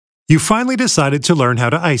You finally decided to learn how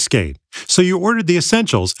to ice skate, so you ordered the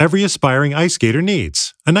essentials every aspiring ice skater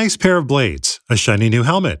needs: a nice pair of blades, a shiny new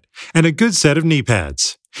helmet, and a good set of knee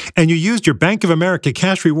pads. And you used your Bank of America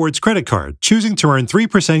Cash Rewards credit card, choosing to earn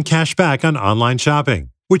 3% cash back on online shopping,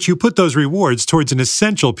 which you put those rewards towards an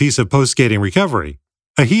essential piece of post-skating recovery: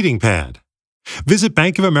 a heating pad. Visit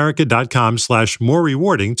bankofamerica.com/more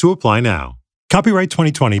rewarding to apply now. Copyright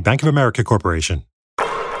 2020 Bank of America Corporation.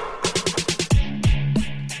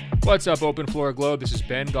 What's up, Open Floor Globe? This is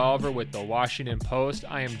Ben Golliver with the Washington Post.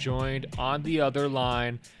 I am joined on the other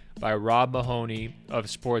line by Rob Mahoney of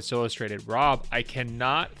Sports Illustrated. Rob, I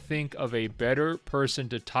cannot think of a better person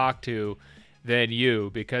to talk to than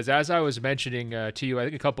you, because as I was mentioning to you, I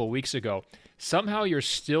think a couple of weeks ago, somehow you're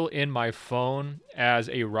still in my phone as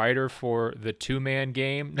a writer for the two-man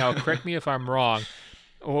game. Now, correct me if I'm wrong.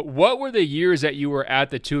 What were the years that you were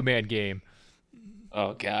at the two-man game?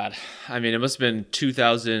 Oh, God. I mean, it must have been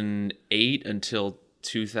 2008 until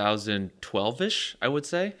 2012-ish, I would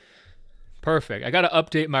say. Perfect. I got to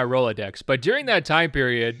update my Rolodex. But during that time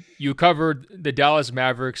period, you covered the Dallas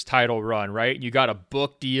Mavericks title run, right? You got a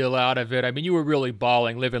book deal out of it. I mean, you were really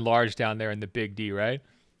balling, living large down there in the Big D, right?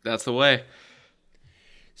 That's the way.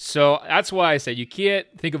 So that's why I said you can't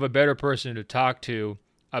think of a better person to talk to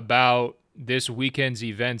about this weekend's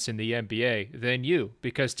events in the NBA than you,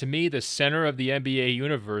 because to me, the center of the NBA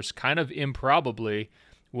universe, kind of improbably,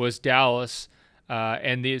 was Dallas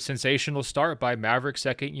and the sensational start by Maverick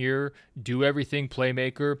second-year do-everything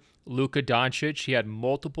playmaker Luka Doncic. He had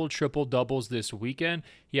multiple triple-doubles this weekend.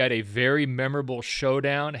 He had a very memorable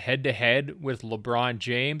showdown head-to-head with LeBron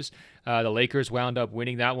James. The Lakers wound up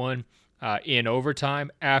winning that one in overtime.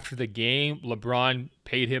 After the game, LeBron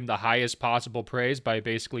paid him the highest possible praise by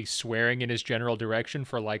basically swearing in his general direction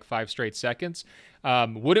for like 5 straight seconds.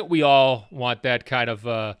 Wouldn't we all want that kind of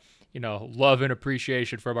love and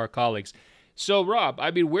appreciation from our colleagues? So, Rob,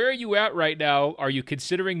 I mean, where are you at right now? Are you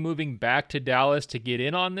considering moving back to Dallas to get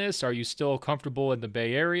in on this? Are you still comfortable in the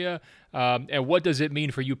Bay Area? And what does it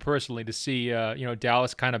mean for you personally to see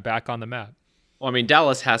Dallas kind of back on the map? Well, I mean,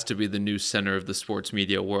 Dallas has to be the new center of the sports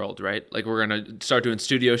media world, right? Like, we're going to start doing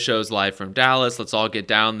studio shows live from Dallas. Let's all get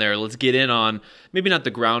down there. Let's get in on maybe not the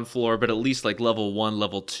ground floor, but at least like level 1,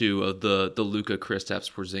 level 2 of the Luka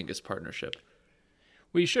Kristaps Porzingis partnership.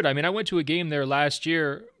 We should. I mean, I went to a game there last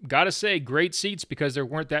year. Got to say, great seats because there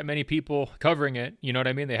weren't that many people covering it. You know what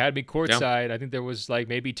I mean? They had me courtside. Yeah. I think there was like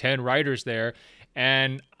maybe 10 writers there.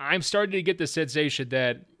 And I'm starting to get the sensation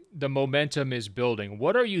that the momentum is building.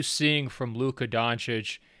 What are you seeing from Luka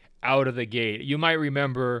Doncic out of the gate? You might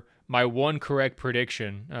remember my one correct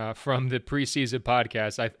prediction from the preseason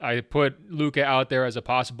podcast. I put Luka out there as a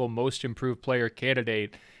possible most improved player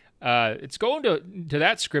candidate. It's going to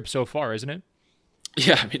that script so far, isn't it?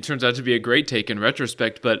 Yeah, I mean, it turns out to be a great take in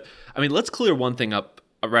retrospect. But, I mean, let's clear one thing up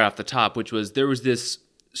right off the top, which was there was this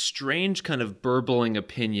strange kind of burbling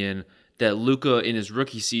opinion that Luka in his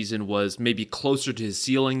rookie season was maybe closer to his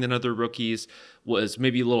ceiling than other rookies, was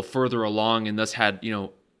maybe a little further along, and thus had,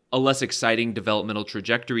 a less exciting developmental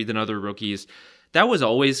trajectory than other rookies. That was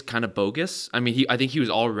always kind of bogus. I mean, I think he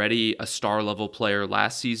was already a star-level player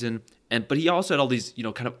last season, but he also had all these,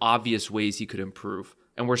 kind of obvious ways he could improve.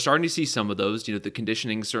 And we're starting to see some of those. The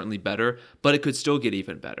conditioning is certainly better, but it could still get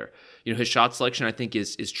even better. His shot selection, I think,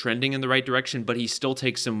 is trending in the right direction, but he still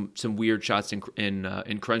takes some weird shots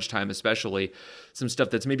in crunch time, especially some stuff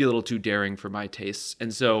that's maybe a little too daring for my tastes.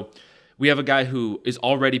 And so we have a guy who is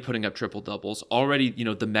already putting up triple doubles, already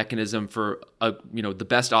the mechanism for the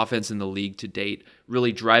best offense in the league to date,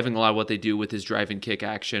 really driving a lot of what they do with his drive and kick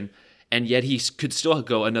action. And yet he could still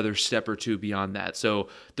go another step or two beyond that. So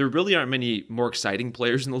there really aren't many more exciting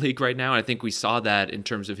players in the league right now. And I think we saw that in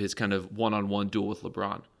terms of his kind of one-on-one duel with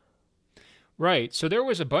LeBron. Right. So there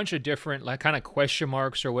was a bunch of different kind of question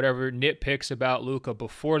marks or whatever nitpicks about Luka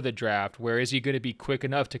before the draft. Where is he going to be quick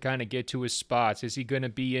enough to kind of get to his spots? Is he going to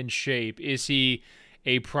be in shape? Is he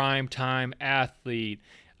a prime-time athlete?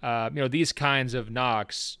 These kinds of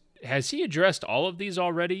knocks. Has he addressed all of these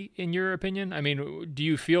already, in your opinion? I mean, do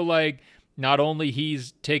you feel like not only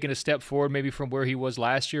he's taken a step forward maybe from where he was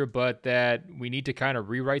last year, but that we need to kind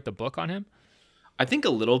of rewrite the book on him? I think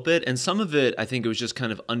a little bit, and some of it, I think it was just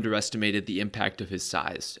kind of underestimated the impact of his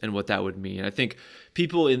size and what that would mean. I think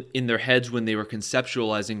people in their heads when they were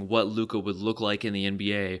conceptualizing what Luka would look like in the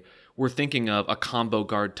NBA were thinking of a combo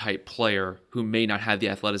guard type player who may not have the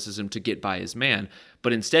athleticism to get by his man,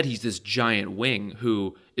 but instead he's this giant wing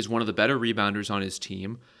who is one of the better rebounders on his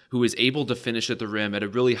team, who is able to finish at the rim at a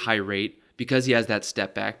really high rate because he has that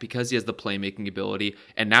step back, because he has the playmaking ability,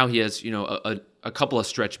 and now he has a couple of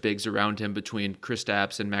stretch bigs around him between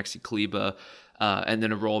Kristaps and Maxi Kleber. and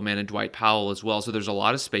then a roll man and Dwight Powell as well. So there's a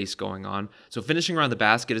lot of space going on. So finishing around the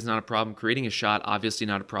basket is not a problem. Creating a shot, obviously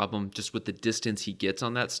not a problem, just with the distance he gets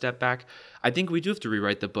on that step back. I think we do have to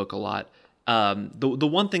rewrite the book a lot. The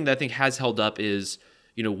one thing that I think has held up is,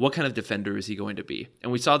 what kind of defender is he going to be?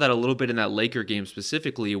 And we saw that a little bit in that Laker game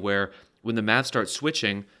specifically, where when the Mavs start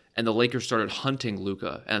switching and the Lakers started hunting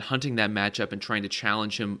Luka and hunting that matchup and trying to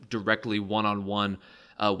challenge him directly one-on-one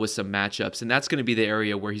with some matchups. And that's going to be the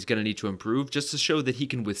area where he's going to need to improve just to show that he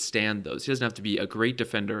can withstand those. He doesn't have to be a great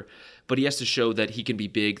defender, but he has to show that he can be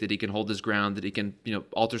big, that he can hold his ground, that he can,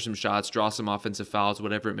 alter some shots, draw some offensive fouls,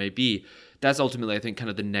 whatever it may be. That's ultimately, I think,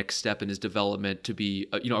 kind of the next step in his development to be,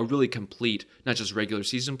 a really complete, not just regular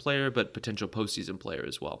season player, but potential postseason player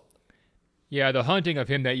as well. Yeah, the hunting of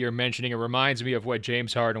him that you're mentioning, it reminds me of what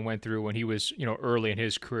James Harden went through when he was, early in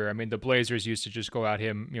his career. I mean, the Blazers used to just go at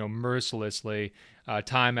him, mercilessly,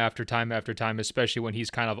 time after time after time, especially when he's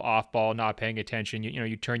kind of off ball, not paying attention.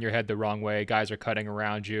 You turn your head the wrong way, guys are cutting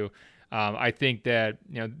around you. I think that,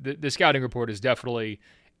 the scouting report is definitely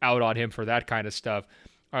out on him for that kind of stuff.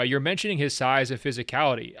 You're mentioning his size and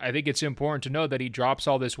physicality. I think it's important to know that he drops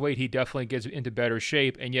all this weight. He definitely gets into better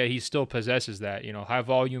shape, and yet he still possesses that. High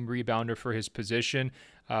volume rebounder for his position,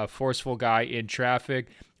 forceful guy in traffic,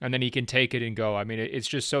 and then he can take it and go. I mean, it's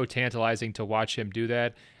just so tantalizing to watch him do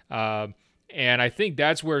that. And I think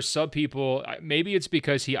that's where some people, maybe it's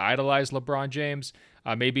because he idolized LeBron James.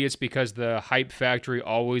 Maybe it's because the hype factory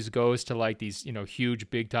always goes to like these, huge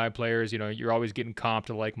big time players. You're always getting comped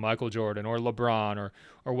to like Michael Jordan or LeBron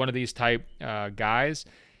or one of these type guys.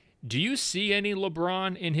 Do you see any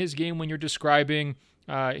LeBron in his game when you're describing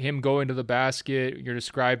him going to the basket? You're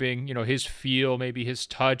describing, his feel, maybe his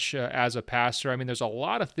touch as a passer. I mean, there's a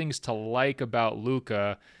lot of things to like about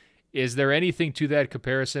Luka. Is there anything to that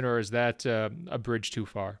comparison, or is that a bridge too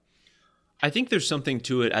far? I think there's something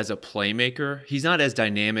to it as a playmaker. He's not as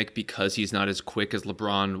dynamic because he's not as quick as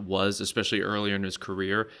LeBron was, especially earlier in his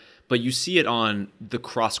career. But you see it on the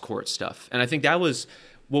cross-court stuff. And I think that was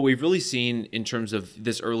what we've really seen in terms of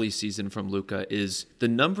this early season from Luka is the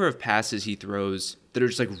number of passes he throws that are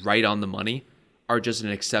just like right on the money are just an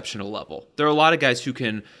exceptional level. There are a lot of guys who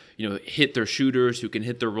can, hit their shooters, who can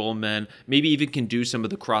hit their roll men, maybe even can do some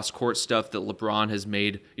of the cross-court stuff that LeBron has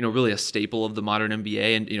made, really a staple of the modern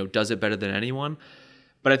NBA and, does it better than anyone.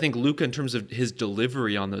 But I think Luka, in terms of his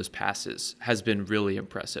delivery on those passes, has been really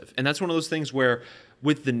impressive. And that's one of those things where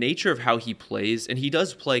with the nature of how he plays, and he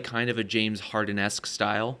does play kind of a James Harden-esque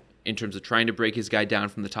style in terms of trying to break his guy down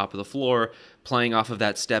from the top of the floor, playing off of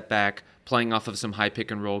that step back, playing off of some high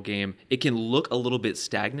pick and roll game, it can look a little bit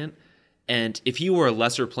stagnant. And if he were a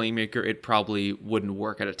lesser playmaker, it probably wouldn't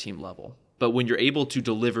work at a team level. But when you're able to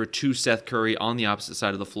deliver to Seth Curry on the opposite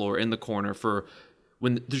side of the floor in the corner for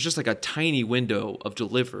when there's just like a tiny window of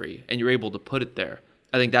delivery and you're able to put it there,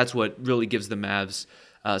 I think that's what really gives the Mavs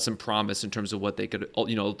some promise in terms of what they could,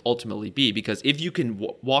 ultimately be. Because if you can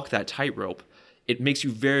walk that tightrope, it makes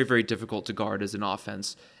you very, very difficult to guard as an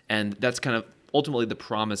offense. And that's kind of ultimately the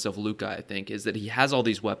promise of Luka, I think, is that he has all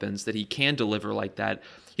these weapons, that he can deliver like that.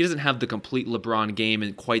 He doesn't have the complete LeBron game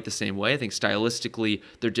in quite the same way. I think stylistically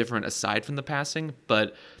they're different aside from the passing.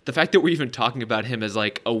 But the fact that we're even talking about him as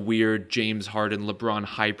like a weird James Harden LeBron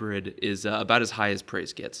hybrid is about as high as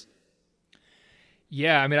praise gets.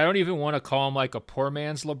 Yeah, I mean, I don't even want to call him like a poor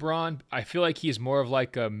man's LeBron. I feel like he's more of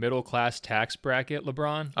like a middle-class tax bracket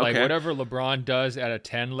LeBron. Like whatever LeBron does at a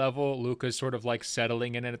 10 level, Luka's sort of like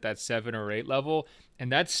settling in it at that 7 or 8 level. And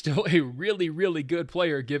that's still a really, really good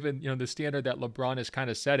player given, the standard that LeBron is kind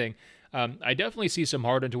of setting. I definitely see some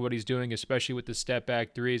Harden to what he's doing, especially with the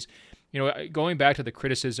step-back threes. Going back to the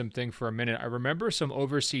criticism thing for a minute, I remember some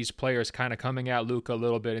overseas players kind of coming at Luka a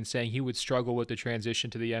little bit and saying he would struggle with the transition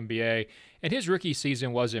to the NBA. And his rookie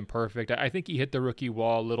season wasn't perfect. I think he hit the rookie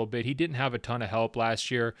wall a little bit. He didn't have a ton of help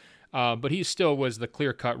last year, but he still was the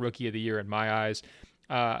clear-cut rookie of the year in my eyes.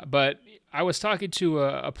 But I was talking to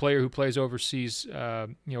a player who plays overseas,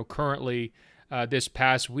 currently this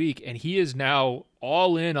past week, and he is now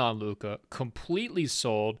all in on Luka, completely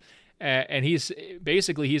sold. And he's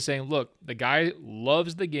saying, look, the guy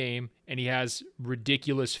loves the game and he has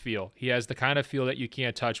ridiculous feel. He has the kind of feel that you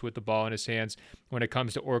can't touch with the ball in his hands when it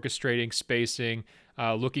comes to orchestrating, spacing,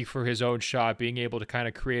 looking for his own shot, being able to kind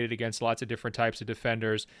of create it against lots of different types of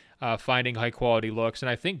defenders, finding high quality looks. And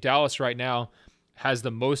I think Dallas right now has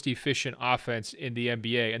the most efficient offense in the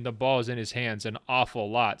NBA, and the ball is in his hands an awful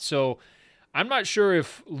lot. So I'm not sure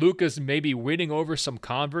if Luka's maybe winning over some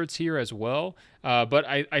converts here as well, but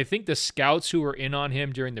I think the scouts who were in on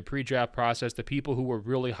him during the pre-draft process, the people who were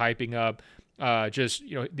really hyping up Just,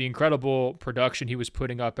 the incredible production he was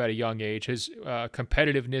putting up at a young age, his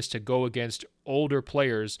competitiveness to go against older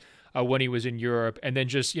players when he was in Europe, and then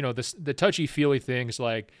just, the touchy-feely things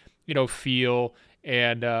like, feel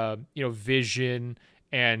and, vision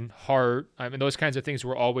and heart. I mean, those kinds of things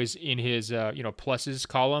were always in his, pluses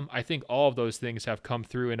column. I think all of those things have come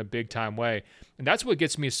through in a big-time way, and that's what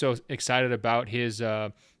gets me so excited about his,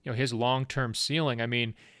 his long-term ceiling. I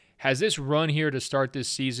mean, has this run here to start this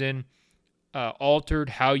season altered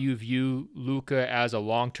how you view Luka as a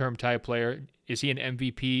long-term type player? Is he an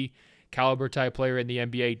MVP caliber type player in the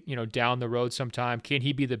NBA, down the road sometime? Can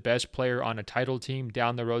he be the best player on a title team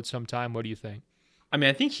down the road sometime? What do you think? I mean,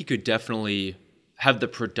 I think he could definitely have the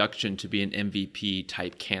production to be an MVP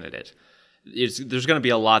type candidate. There's going to be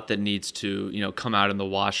a lot that needs to, come out in the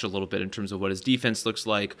wash a little bit in terms of what his defense looks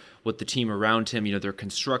like, what the team around him, their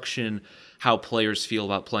construction, how players feel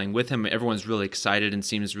about playing with him. Everyone's really excited and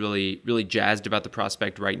seems really, really jazzed about the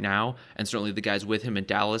prospect right now. And certainly the guys with him in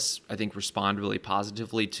Dallas, I think, respond really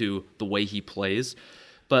positively to the way he plays.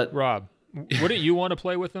 But Rob, wouldn't you want to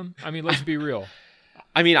play with him? I mean, let's be real.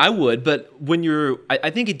 I mean, I would, but I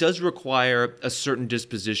think it does require a certain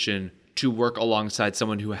disposition to work alongside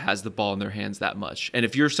someone who has the ball in their hands that much. And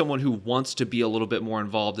if you're someone who wants to be a little bit more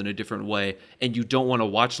involved in a different way, and you don't want to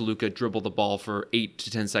watch Luka dribble the ball for 8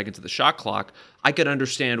 to 10 seconds of the shot clock, I could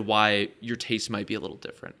understand why your taste might be a little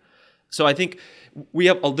different. So I think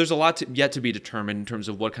there's a lot yet to be determined in terms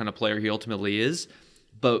of what kind of player he ultimately is.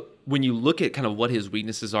 But when you look at kind of what his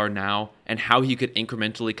weaknesses are now and how he could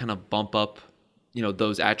incrementally kind of bump up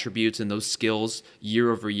those attributes and those skills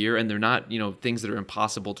year over year, and they're not, things that are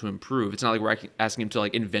impossible to improve. It's not like we're asking him to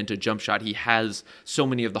invent a jump shot. He has so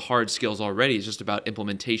many of the hard skills already. It's just about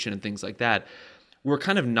implementation and things like that. We're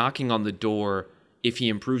kind of knocking on the door. If he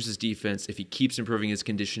improves his defense, if he keeps improving his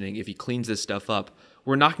conditioning, if he cleans this stuff up,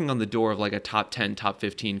 we're knocking on the door of like a top 10, top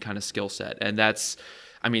 15 kind of skill set. And that's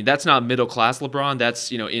not middle class LeBron.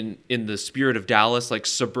 That's, in the spirit of Dallas, like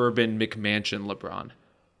suburban McMansion LeBron.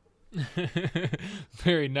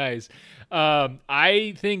 Very nice.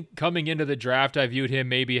 I think coming into the draft, I viewed him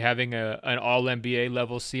maybe having an all-NBA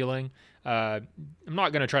level ceiling. I'm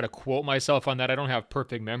not going to try to quote myself on that. I don't have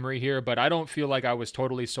perfect memory here, but I don't feel like I was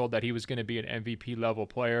totally sold that he was going to be an MVP level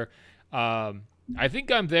player. I think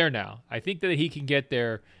I'm there now. I think that he can get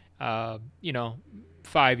there, 5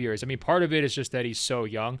 years. I mean, part of it is just that he's so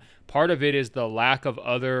young. Part of it is the lack of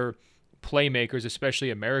other playmakers,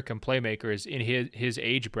 especially American playmakers in his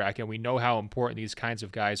age bracket. We know how important these kinds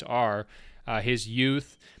of guys are, his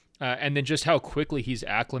youth, and then just how quickly he's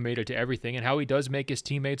acclimated to everything and how he does make his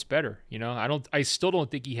teammates better. I still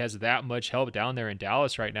don't think he has that much help down there in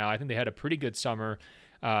Dallas right now. I think they had a pretty good summer,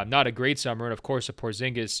 not a great summer. And of course, the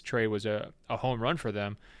Porzingis trade was a home run for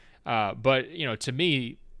them. But to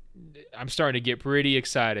me, I'm starting to get pretty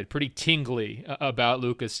excited, pretty tingly about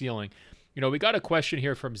Luka's ceiling. We got a question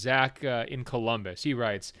here from Zach in Columbus. He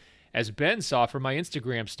writes, as Ben saw from my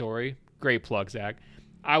Instagram story, great plug, Zach,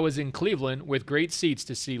 I was in Cleveland with great seats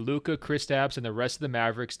to see Luka, Kristaps, and the rest of the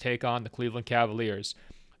Mavericks take on the Cleveland Cavaliers.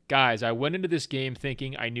 Guys, I went into this game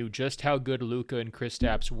thinking I knew just how good Luka and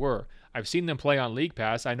Kristaps were. I've seen them play on League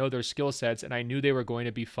Pass, I know their skill sets, and I knew they were going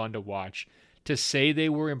to be fun to watch. To say they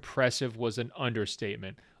were impressive was an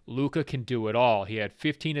understatement. Luka can do it all. He had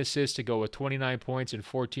 15 assists to go with 29 points and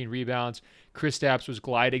 14 rebounds. Kristaps was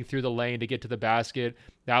gliding through the lane to get to the basket.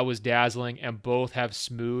 That was dazzling, and both have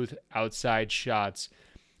smooth outside shots.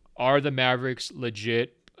 Are the Mavericks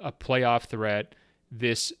legit a playoff threat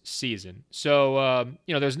this season? So,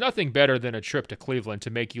 there's nothing better than a trip to Cleveland to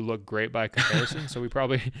make you look great by comparison. So we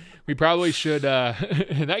probably should,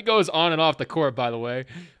 and that goes on and off the court, by the way.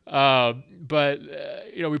 But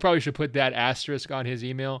we probably should put that asterisk on his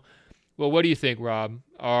email. Well, what do you think, Rob?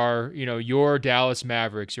 Are, your Dallas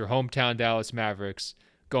Mavericks, your hometown Dallas Mavericks,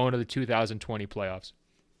 going to the 2020 playoffs?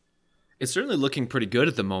 It's certainly looking pretty good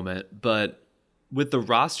at the moment, but with the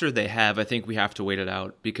roster they have, I think we have to wait it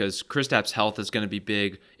out because Kristaps' health is going to be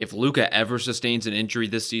big. If Luka ever sustains an injury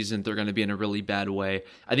this season, they're going to be in a really bad way.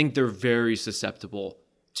 I think they're very susceptible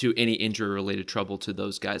to any injury-related trouble to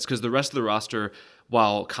those guys because the rest of the roster,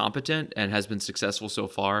 while competent and has been successful so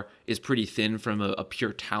far, is pretty thin from a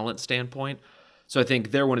pure talent standpoint. So I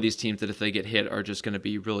think they're one of these teams that if they get hit are just going to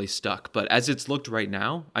be really stuck. But as it's looked right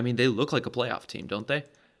now, I mean, they look like a playoff team, don't they?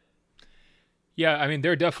 Yeah, I mean,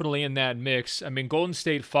 they're definitely in that mix. I mean, Golden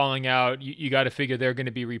State falling out, you got to figure they're going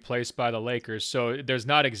to be replaced by the Lakers. So there's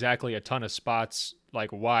not exactly a ton of spots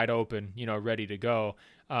like wide open, ready to go.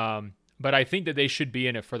 But I think that they should be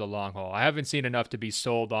in it for the long haul. I haven't seen enough to be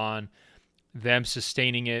sold on them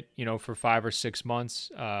sustaining it, for 5 or 6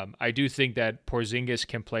 months. I do think that Porzingis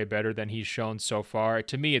can play better than he's shown so far.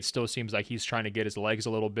 To me, it still seems like he's trying to get his legs a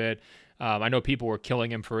little bit. I know people were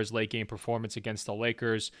killing him for his late game performance against the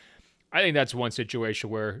Lakers. I think that's one situation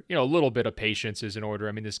where, a little bit of patience is in order.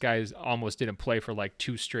 I mean, this guy almost didn't play for like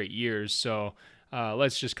 2 straight years. So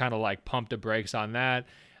let's just kind of like pump the brakes on that.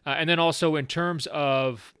 And then also in terms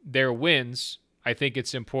of their wins, I think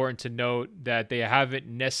it's important to note that they haven't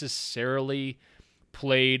necessarily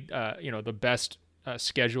played, the best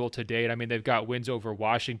schedule to date. I mean, they've got wins over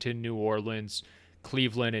Washington, New Orleans,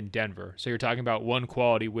 Cleveland, and Denver. So you're talking about one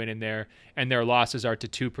quality win in there, and their losses are to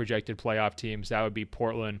 2 projected playoff teams. That would be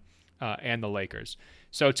Portland and the Lakers.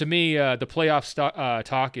 So to me, the playoff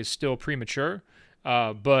talk is still premature,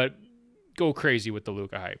 but go crazy with the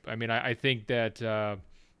Luka hype. I mean, I think that,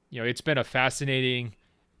 it's been a fascinating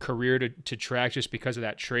career to track just because of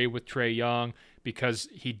that trade with Trae Young, because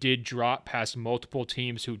he did drop past multiple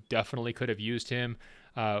teams who definitely could have used him,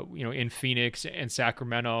 in Phoenix and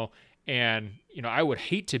Sacramento. And, I would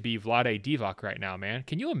hate to be Vlade Divac right now, man.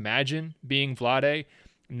 Can you imagine being Vlade,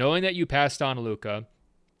 knowing that you passed on Luka?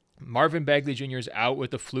 Marvin Bagley Jr. is out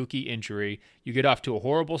with a fluky injury. You get off to a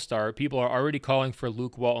horrible start. People are already calling for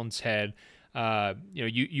Luke Walton's head.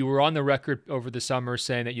 You were on the record over the summer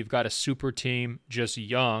saying that you've got a super team, just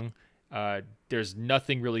young. There's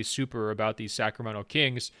nothing really super about these Sacramento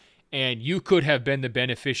Kings, and you could have been the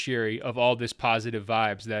beneficiary of all this positive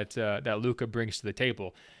vibes that Luka brings to the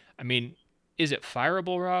table. I mean, is it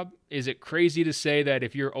fireable, Rob? Is it crazy to say that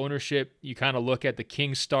if you're ownership, you kind of look at the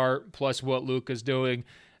Kings start plus what Luka's doing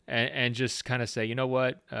and just kind of say, you know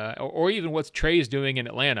what, or even what Trae's doing in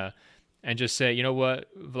Atlanta, and just say, you know what,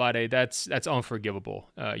 Vlade, that's unforgivable.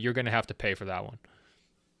 You're going to have to pay for that one.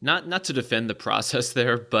 Not to defend the process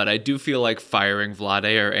there, but I do feel like firing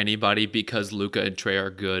Vlade or anybody because Luka and Trae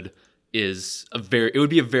are good it would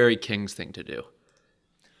be a very Kings thing to do.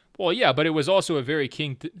 Well, yeah, but it was also a very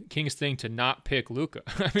Kings thing to not pick Luka.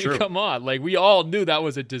 I mean, True. Come on. Like, we all knew that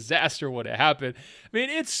was a disaster when it happened. I mean,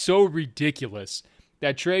 it's so ridiculous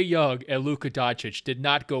that Trae Young and Luka Doncic did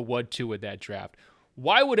not go 1-2 in that draft.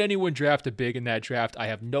 Why would anyone draft a big in that draft? I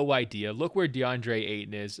have no idea. Look where DeAndre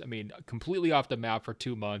Ayton is. I mean, completely off the map for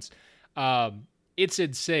 2 months. It's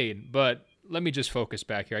insane, but let me just focus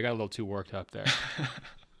back here. I got a little too worked up there.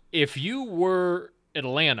 If you were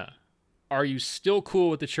Atlanta, are you still cool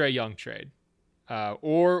with the Trae Young trade?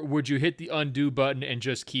 Or would you hit the undo button and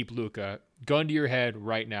just keep Luka? Gun to your head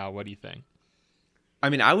right now. What do you think? I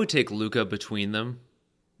mean, I would take Luka between them,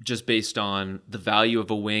 just based on the value of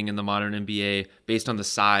a wing in the modern NBA, based on the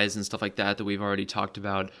size and stuff like that we've already talked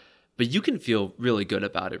about. But you can feel really good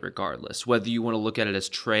about it regardless, whether you want to look at it as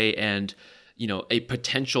Trae and, a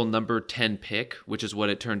potential number 10 pick, which is what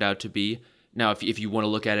it turned out to be. Now, if you want to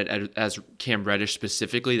look at it as Cam Reddish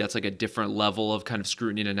specifically, that's like a different level of kind of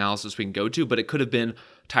scrutiny and analysis we can go to, but it could have been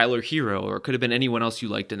Tyler Hero, or it could have been anyone else you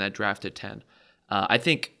liked in that draft at 10. I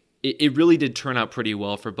think it really did turn out pretty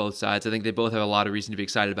well for both sides. I think they both have a lot of reason to be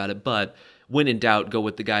excited about it, but when in doubt, go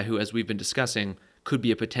with the guy who, as we've been discussing, could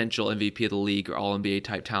be a potential MVP of the league or All-NBA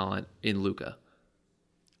type talent in Luka.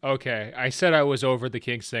 Okay, I said I was over the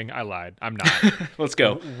Kings thing. I lied. I'm not. Let's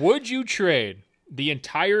go. Would you trade the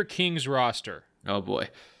entire Kings roster Oh, boy.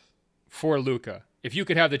 for Luka? If you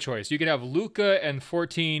could have the choice, you could have Luka and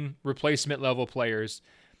 14 replacement level players,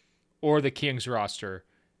 or the Kings roster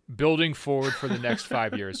building forward for the next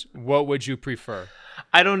 5 years. What would you prefer?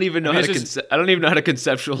 I don't even know how to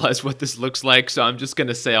conceptualize what this looks like, so I'm just going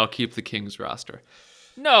to say I'll keep the Kings roster.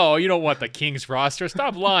 No, you don't want the Kings roster.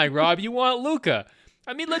 Stop lying, Rob. You want Luka.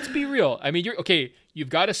 I mean, let's be real. I mean, you've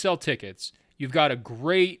got to sell tickets. You've got a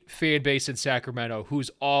great fan base in Sacramento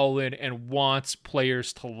who's all in and wants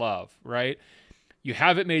players to love, right? You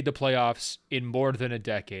haven't made the playoffs in more than a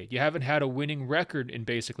decade. You haven't had a winning record in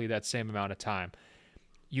basically that same amount of time.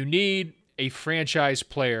 You need a franchise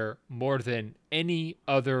player more than any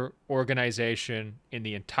other organization in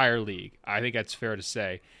the entire league. I think that's fair to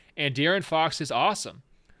say. And De'Aaron Fox is awesome.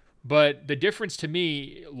 But the difference to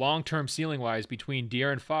me, long-term ceiling-wise, between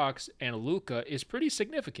De'Aaron Fox and Luka is pretty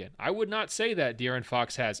significant. I would not say that De'Aaron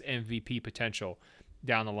Fox has MVP potential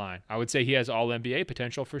down the line. I would say he has All-NBA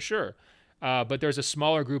potential for sure. But there's a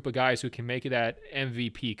smaller group of guys who can make that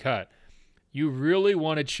MVP cut. You really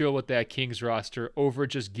want to chill with that Kings roster over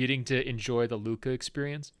just getting to enjoy the Luka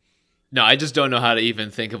experience? No, I just don't know how to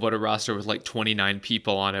even think of what a roster with like 29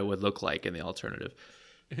 people on it would look like in the alternative.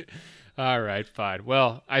 All right, fine.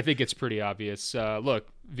 Well, I think it's pretty obvious. Look,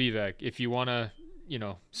 Vivek, if you want to,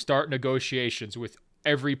 start negotiations with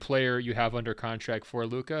every player you have under contract for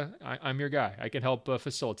Luka, I'm your guy. I can help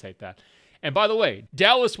facilitate that. And by the way,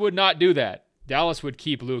 Dallas would not do that. Dallas would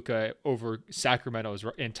keep Luka over Sacramento's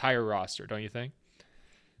entire roster, don't you think?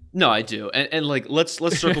 No, I do. And like let's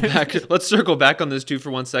circle back. Let's circle back on this too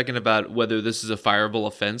for 1 second about whether this is a fireable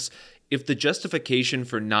offense. If the justification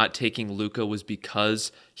for not taking Luka was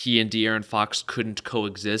because he and De'Aaron Fox couldn't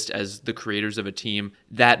coexist as the creators of a team,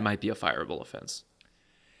 that might be a fireable offense.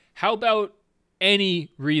 How about any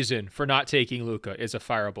reason for not taking Luka is a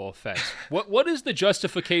fireable offense? What is the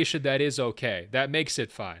justification that is okay, that makes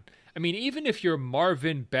it fine? I mean, even if you're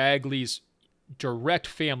Marvin Bagley's direct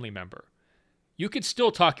family member, you could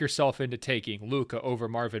still talk yourself into taking Luka over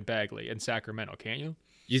Marvin Bagley in Sacramento, can't you?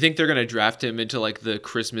 You think they're going to draft him into like the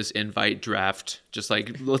Christmas invite draft? Just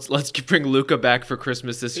like, let's bring Luka back for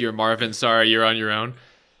Christmas this year. Marvin, sorry, you're on your own.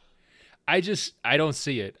 I don't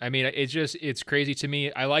see it. I mean, it's crazy to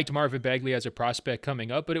me. I liked Marvin Bagley as a prospect coming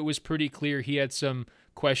up, but it was pretty clear he had some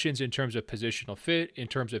questions in terms of positional fit, in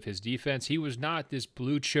terms of his defense. He was not this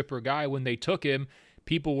blue chipper guy when they took him.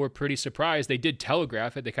 People were pretty surprised. They did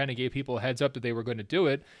telegraph it. They kind of gave people a heads up that they were going to do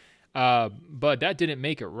it. But that didn't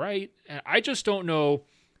make it right. And I just don't know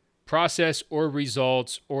process or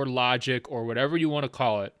results or logic or whatever you want to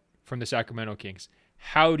call it from the Sacramento Kings.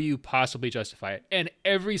 How do you possibly justify it? And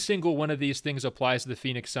every single one of these things applies to the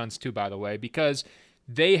Phoenix Suns too, by the way, because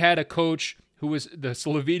they had a coach who was the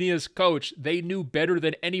Slovenia's coach. They knew better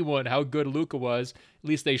than anyone how good Luka was. At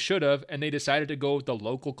least they should have. And they decided to go with the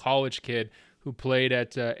local college kid who played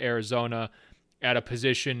at Arizona at a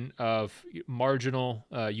position of marginal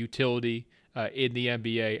utility in the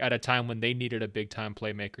NBA at a time when they needed a big-time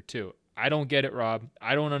playmaker too. I don't get it, Rob.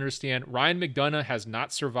 I don't understand. Ryan McDonough has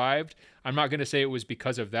not survived. I'm not going to say it was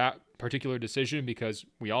because of that particular decision, because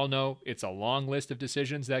we all know it's a long list of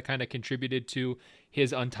decisions that kind of contributed to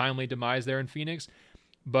his untimely demise there in Phoenix.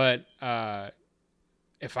 But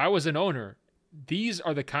if I was an owner, these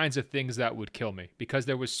are the kinds of things that would kill me, because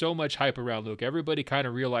there was so much hype around Luke. Everybody kind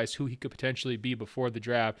of realized who he could potentially be before the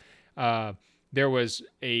draft. There was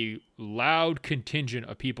a loud contingent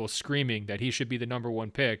of people screaming that he should be the number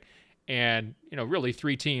one pick. And, really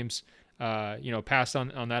 3 teams, passed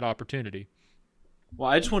on that opportunity. Well,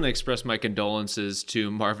 I just want to express my condolences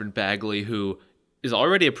to Marvin Bagley, who is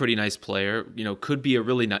already a pretty nice player, could be a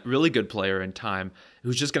really good player in time,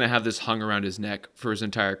 who's just going to have this hung around his neck for his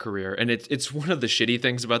entire career. And it's one of the shitty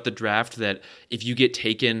things about the draft that if you get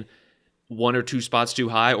taken 1 or 2 spots too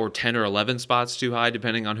high, or 10 or 11 spots too high,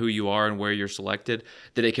 depending on who you are and where you're selected,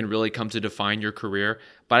 that it can really come to define your career.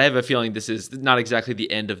 But I have a feeling this is not exactly the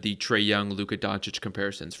end of the Trae Young, Luka Doncic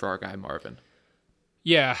comparisons for our guy Marvin.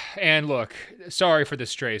 Yeah, and look, sorry for the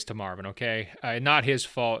strays to Marvin, okay? Not his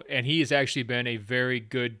fault, and he has actually been a very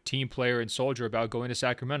good team player and soldier about going to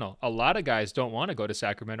Sacramento. A lot of guys don't want to go to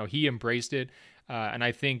Sacramento. He embraced it, and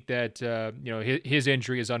I think that his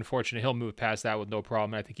injury is unfortunate. He'll move past that with no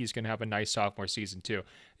problem, and I think he's going to have a nice sophomore season too.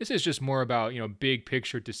 This is just more about big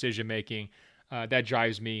picture decision making that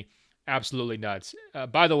drives me absolutely nuts.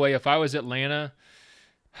 By the way, if I was Atlanta,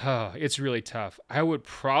 it's really tough. I would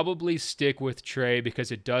probably stick with Trae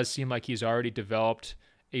because it does seem like he's already developed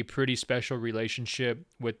a pretty special relationship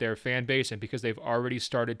with their fan base, and because they've already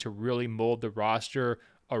started to really mold the roster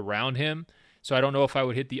around him. So I don't know if I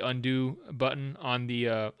would hit the undo button on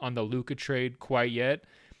the Luka trade quite yet.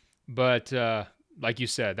 But like you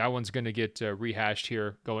said, that one's going to get rehashed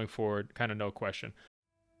here going forward, kind of no question.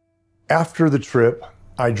 After the trip,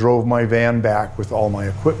 I drove my van back with all my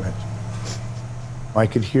equipment. I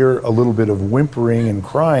could hear a little bit of whimpering and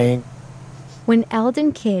crying. When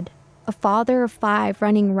Eldon Kidd, a father of 5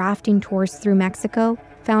 running rafting tours through Mexico,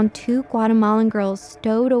 found 2 Guatemalan girls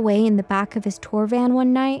stowed away in the back of his tour van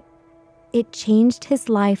one night, it changed his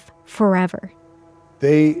life forever.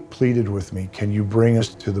 They pleaded with me, "Can you bring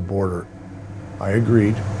us to the border?" I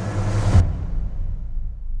agreed.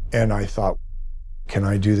 And I thought, can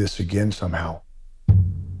I do this again somehow?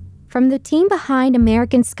 From the team behind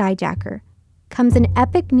American Skyjacker comes an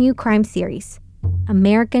epic new crime series,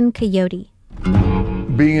 American Coyote.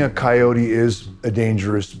 Being a coyote is a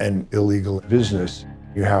dangerous and illegal business.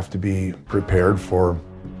 You have to be prepared for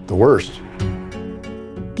the worst.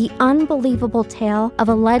 The unbelievable tale of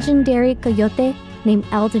a legendary coyote named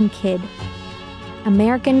Eldon Kidd.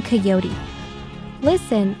 American Coyote.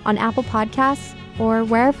 Listen on Apple Podcasts or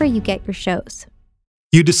wherever you get your shows.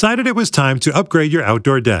 You decided it was time to upgrade your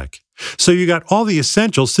outdoor deck, so you got all the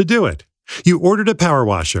essentials to do it. You ordered a power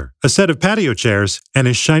washer, a set of patio chairs, and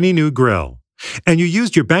a shiny new grill. And you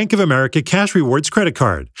used your Bank of America Cash Rewards credit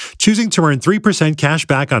card, choosing to earn 3% cash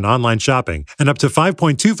back on online shopping and up to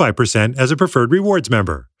 5.25% as a preferred rewards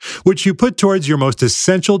member, which you put towards your most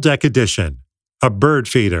essential deck addition, a bird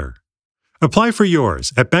feeder. Apply for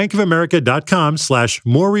yours at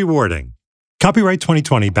bankofamerica.com/more rewarding. Copyright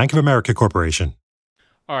 2020 Bank of America Corporation.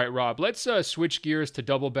 All right, Rob, let's switch gears to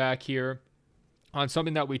double back here on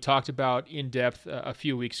something that we talked about in depth a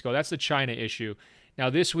few weeks ago. That's the China issue. Now,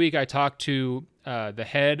 this week I talked to the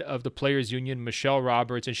head of the Players Union, Michele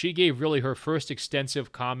Roberts, and she gave really her first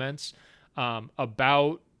extensive comments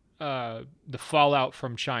about the fallout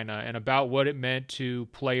from China and about what it meant to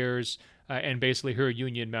players and basically her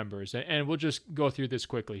union members. And we'll just go through this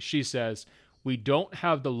quickly. She says, "We don't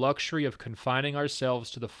have the luxury of confining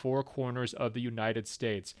ourselves to the four corners of the United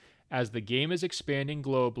States. As the game is expanding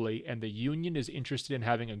globally and the union is interested in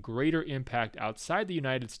having a greater impact outside the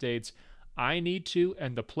United States, I need to,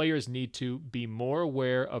 and the players need to, be more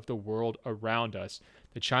aware of the world around us.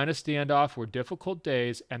 The China standoff were difficult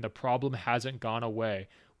days, and the problem hasn't gone away.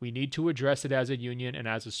 We need to address it as a union and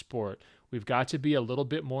as a sport. We've got to be a little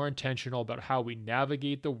bit more intentional about how we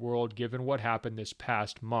navigate the world given what happened this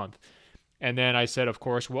past month." And then I said, of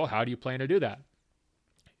course, well, how do you plan to do that?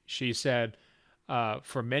 She said,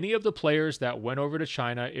 for many of the players that went over to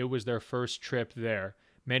China, it was their first trip there.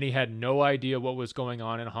 Many had no idea what was going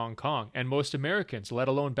on in Hong Kong, and most Americans, let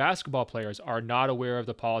alone basketball players, are not aware of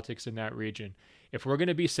the politics in that region. If we're going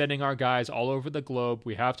to be sending our guys all over the globe,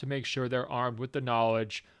 we have to make sure they're armed with the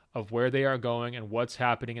knowledge of where they are going and what's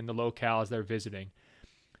happening in the locales they're visiting.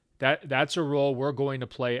 That's a role we're going to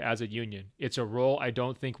play as a union. It's a role I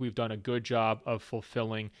don't think we've done a good job of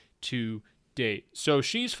fulfilling to date. So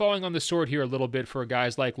she's falling on the sword here a little bit for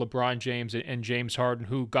guys like LeBron James and James Harden,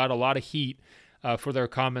 who got a lot of heat for their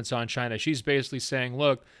comments on China. She's basically saying,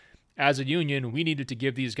 look, as a union, we needed to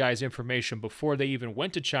give these guys information before they even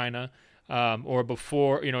went to China, or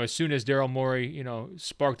before, as soon as Daryl Morey,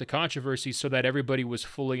 sparked the controversy, so that everybody was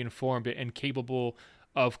fully informed and capable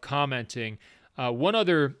of commenting. One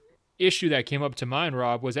other issue that came up to mind,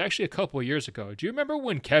 Rob, was actually a couple of years ago. Do you remember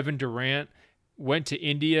when Kevin Durant went to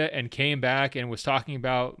India and came back and was talking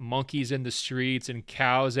about monkeys in the streets and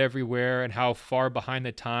cows everywhere and how far behind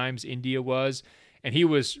the times India was? And he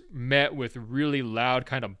was met with really loud,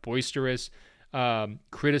 kind of boisterous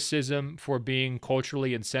criticism for being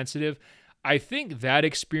culturally insensitive. I think that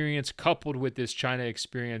experience coupled with this China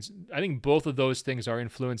experience, I think both of those things are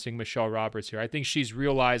influencing Michele Roberts here. I think she's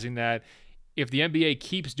realizing that if the NBA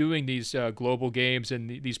keeps doing these global games and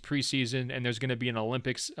these preseason, and there's going to be an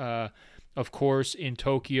Olympics, of course, in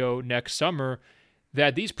Tokyo next summer,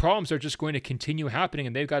 that these problems are just going to continue happening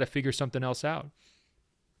and they've got to figure something else out.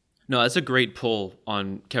 No, that's a great pull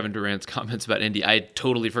on Kevin Durant's comments about Indy. I had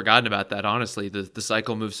totally forgotten about that, honestly. The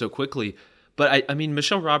cycle moves so quickly. But I mean,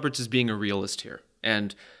 Michele Roberts is being a realist here.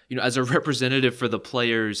 And, as a representative for the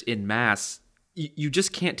players in mass, you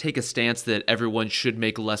just can't take a stance that everyone should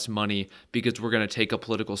make less money because we're going to take a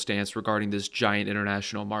political stance regarding this giant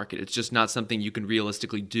international market. It's just not something you can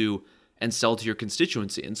realistically do and sell to your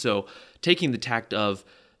constituency. And so taking the tact of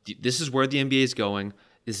this is where the NBA is going,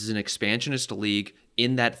 this is an expansionist league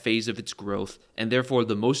in that phase of its growth, and therefore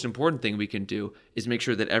the most important thing we can do is make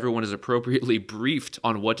sure that everyone is appropriately briefed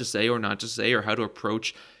on what to say or not to say, or how to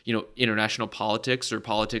approach, international politics or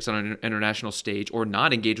politics on an international stage, or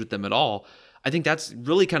not engage with them at all. I think that's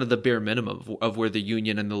really kind of the bare minimum of where the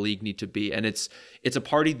union and the league need to be. And it's a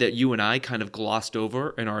party that you and I kind of glossed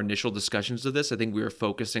over in our initial discussions of this. I think we were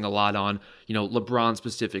focusing a lot on, LeBron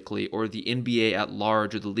specifically, or the NBA at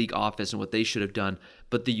large, or the league office and what they should have done.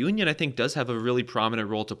 But the union, I think, does have a really prominent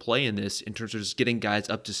role to play in this in terms of just getting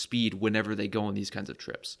guys up to speed whenever they go on these kinds of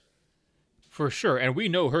trips. For sure. And we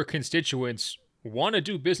know her constituents want to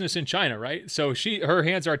do business in China, right? So her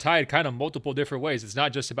hands are tied kind of multiple different ways. It's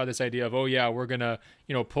not just about this idea of, oh yeah, we're going to,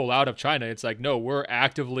 pull out of China. It's like, no, we're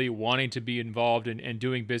actively wanting to be involved in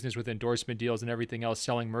doing business with endorsement deals and everything else,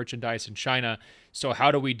 selling merchandise in China. So how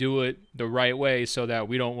do we do it the right way so that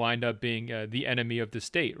we don't wind up being the enemy of the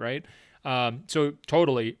state, right? So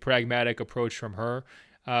totally pragmatic approach from her.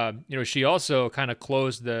 She also kind of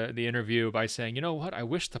closed the interview by saying, you know what, I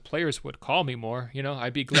wish the players would call me more.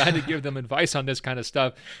 I'd be glad to give them advice on this kind of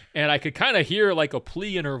stuff. And I could kind of hear like a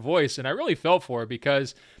plea in her voice. And I really felt for her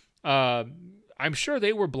because I'm sure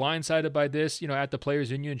they were blindsided by this, at the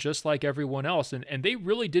Players Union, just like everyone else. And they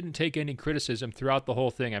really didn't take any criticism throughout the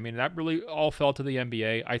whole thing. I mean, that really all fell to the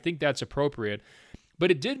NBA. I think that's appropriate.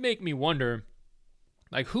 But it did make me wonder,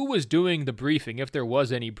 like, who was doing the briefing, if there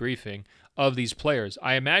was any briefing, of these players?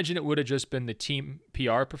 I imagine it would have just been the team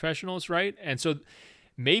PR professionals, right? And so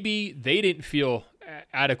maybe they didn't feel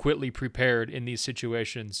adequately prepared in these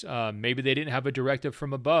situations. Maybe they didn't have a directive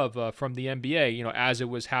from above, from the NBA, as it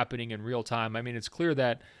was happening in real time. I mean, it's clear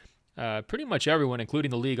that pretty much everyone,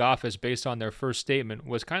 including the league office, based on their first statement,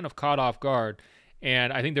 was kind of caught off guard.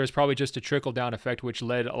 And I think there's probably just a trickle-down effect, which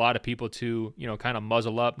led a lot of people to, kind of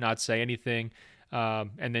muzzle up, not say anything,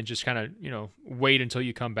 and then just kind of, wait until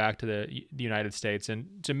you come back to the United States.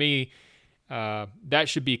 And to me, that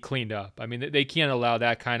should be cleaned up. I mean, they can't allow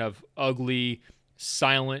that kind of ugly,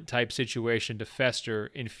 silent type situation to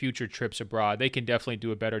fester in future trips abroad. They can definitely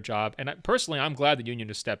do a better job. And personally, I'm glad the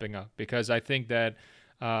union is stepping up, because I think that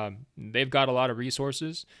they've got a lot of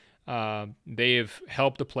resources. They've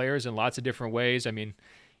helped the players in lots of different ways. I mean,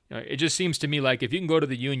 it just seems to me like if you can go to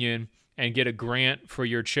the union and get a grant for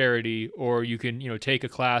your charity, or you can, take a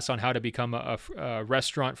class on how to become a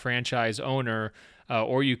restaurant franchise owner,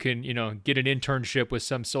 or you can, get an internship with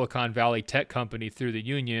some Silicon Valley tech company through the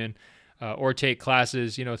union, or take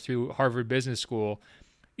classes, through Harvard Business School,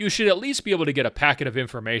 you should at least be able to get a packet of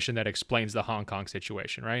information that explains the Hong Kong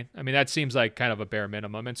situation, right? I mean, that seems like kind of a bare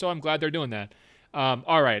minimum. And so I'm glad they're doing that.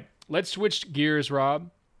 All right, let's switch gears,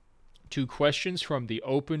 Rob, to questions from the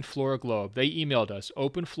Open Floor Globe. They emailed us,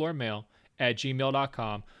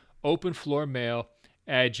 openfloormail@gmail.com,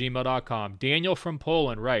 openfloormail@gmail.com. Daniel from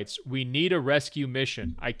Poland writes, "We need a rescue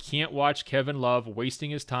mission. I can't watch Kevin Love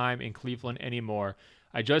wasting his time in Cleveland anymore.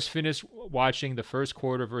 I just finished watching the first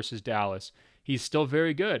quarter versus Dallas. He's still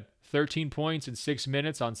very good. 13 points in 6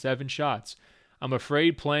 minutes on 7 shots. I'm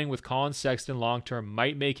afraid playing with Colin Sexton long-term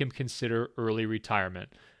might make him consider early retirement.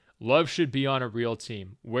 Love should be on a real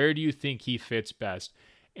team. Where do you think he fits best?"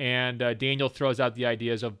 And Daniel throws out the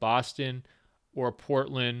ideas of Boston or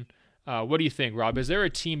Portland. What do you think, Rob? Is there a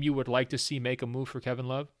team you would like to see make a move for Kevin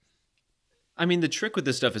Love? I mean, the trick with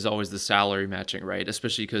this stuff is always the salary matching, right?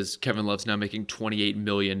 Especially because Kevin Love's now making $28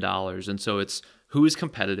 million. And so it's who is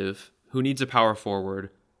competitive, who needs a power forward,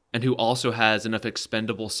 and who also has enough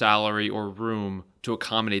expendable salary or room to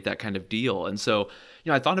accommodate that kind of deal. And so,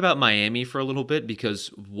 I thought about Miami for a little bit, because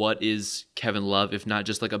what is Kevin Love if not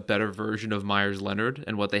just like a better version of Myers Leonard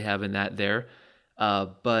and what they have in that there?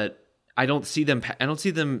 But I don't see them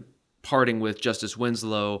parting with Justice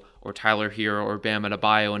Winslow or Tyler Hero or Bam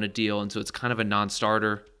Adebayo in a deal, and so it's kind of a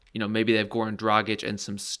non-starter. Maybe they have Goran Dragic and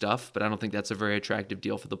some stuff, but I don't think that's a very attractive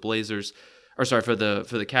deal for the Blazers. Or sorry, for the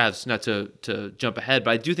Cavs, not to jump ahead,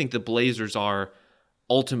 but I do think the Blazers are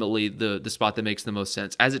ultimately the spot that makes the most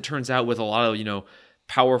sense. As it turns out, with a lot of,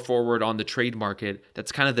 power forward on the trade market,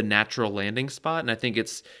 that's kind of the natural landing spot. And I think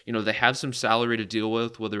it's, they have some salary to deal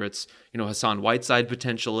with, whether it's, Hassan Whiteside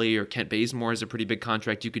potentially, or Kent Bazemore is a pretty big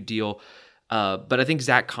contract you could deal. But I think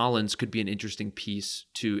Zach Collins could be an interesting piece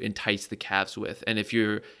to entice the Cavs with. And if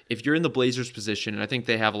you're in the Blazers position, and I think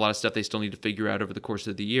they have a lot of stuff they still need to figure out over the course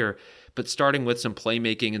of the year, but starting with some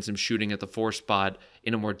playmaking and some shooting at the 4 spot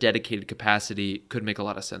in a more dedicated capacity could make a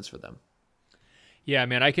lot of sense for them. Yeah,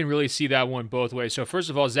 man, I can really see that one both ways. So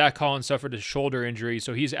first of all, Zach Collins suffered a shoulder injury,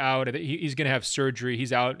 so he's out. He's going to have surgery.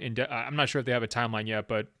 He's out. I'm not sure if they have a timeline yet,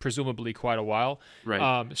 but presumably quite a while.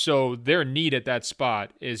 Right. So their need at that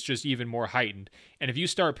spot is just even more heightened. And if you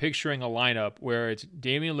start picturing a lineup where it's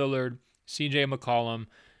Damian Lillard, C.J. McCollum,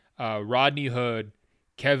 Rodney Hood,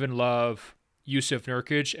 Kevin Love, Yusuf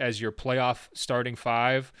Nurkic as your playoff starting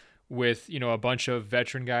 5, with, a bunch of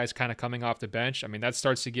veteran guys kind of coming off the bench, I mean, that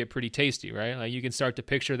starts to get pretty tasty, right? Like, you can start to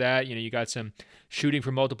picture that. You got some shooting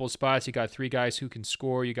from multiple spots. You got 3 guys who can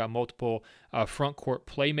score. You got multiple front court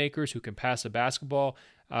playmakers who can pass the basketball.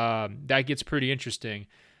 That gets pretty interesting.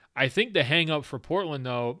 I think the hang up for Portland,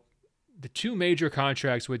 though, the 2 major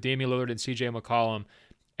contracts with Damian Lillard and CJ McCollum,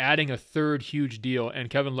 adding a 3rd huge deal, and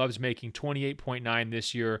Kevin Love's making 28.9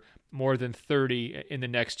 this year, more than 30 in the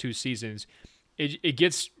next 2 seasons. It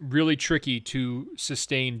gets really tricky to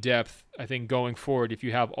sustain depth, I think, going forward if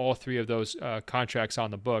you have all 3 of those contracts on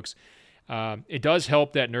the books. It does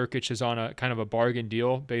help that Nurkic is on a kind of a bargain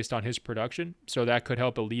deal based on his production, so that could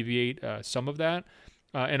help alleviate some of that.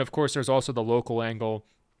 And, of course, there's also the local angle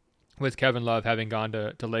with Kevin Love having gone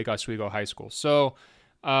to Lake Oswego High School. So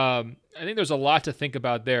I think there's a lot to think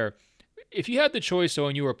about there. If you had the choice, though,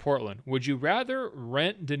 and you were Portland, would you rather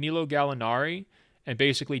rent Danilo Gallinari and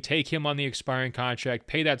basically take him on the expiring contract,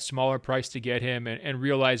 pay that smaller price to get him, and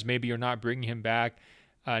realize maybe you're not bringing him back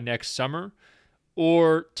next summer,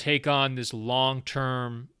 or take on this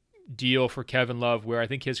long-term deal for Kevin Love where I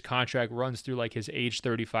think his contract runs through like his age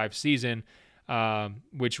 35 season,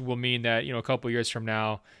 which will mean that, a couple years from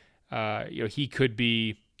now, he could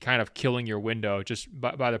be kind of killing your window just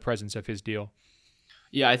by the presence of his deal.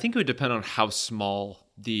 Yeah, I think it would depend on how small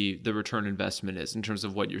the return investment is in terms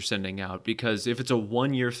of what you're sending out. Because if it's a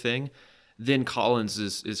 1-year thing, then Collins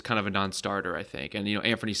is kind of a non-starter, I think. And,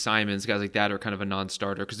 Anthony Simons, guys like that are kind of a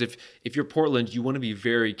non-starter. Because if you're Portland, you want to be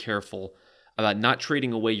very careful about not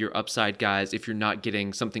trading away your upside guys if you're not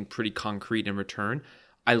getting something pretty concrete in return.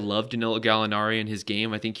 I love Danilo Gallinari and his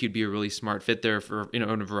game. I think he'd be a really smart fit there for, in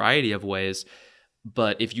a variety of ways.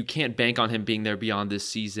 But if you can't bank on him being there beyond this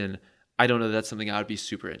season, I don't know that that's something I would be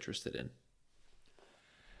super interested in.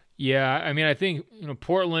 Yeah, I mean, I think,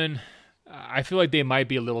 Portland, I feel like they might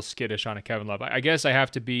be a little skittish on a Kevin Love. I guess I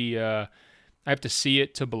have to be, I have to see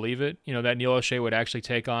it to believe it, that Neil O'Shea would actually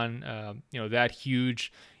take on, that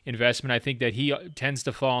huge investment. I think that he tends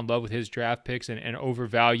to fall in love with his draft picks and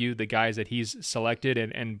overvalue the guys that he's selected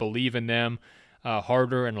and believe in them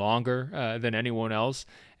harder and longer than anyone else.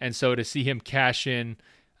 And so to see him cash in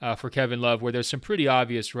for Kevin Love, where there's some pretty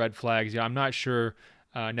obvious red flags, I'm not sure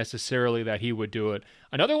necessarily that he would do it.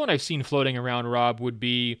 Another one I've seen floating around, Rob, would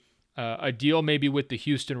be a deal maybe with the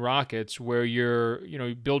Houston Rockets where you're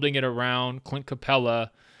building it around Clint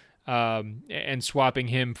Capella and swapping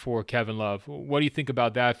him for Kevin Love. What do you think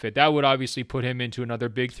about that fit? That would obviously put him into another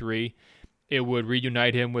big three. It would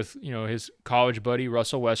reunite him with his college buddy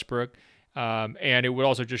Russell Westbrook, and it would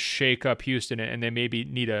also just shake up Houston, and they maybe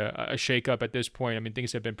need a shake up at this point. I mean,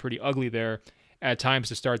 things have been pretty ugly there at times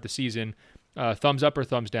to start the season. Thumbs up or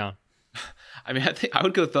thumbs down? I mean, I think I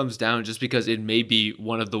would go thumbs down just because it may be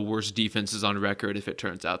one of the worst defenses on record if it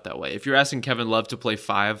turns out that way. If you're asking Kevin Love to play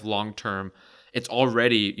 5 long term, it's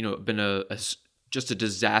already been just a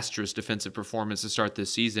disastrous defensive performance to start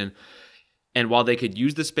this season. And while they could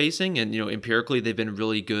use the spacing, and empirically they've been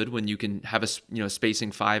really good when you can have a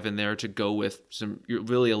spacing 5 in there to go with some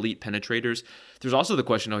really elite penetrators. There's also the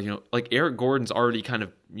question of like Eric Gordon's already kind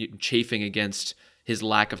of chafing against his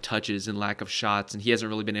lack of touches and lack of shots, and he hasn't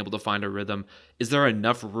really been able to find a rhythm. Is there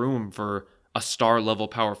enough room for a star level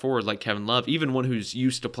power forward like Kevin Love, even one who's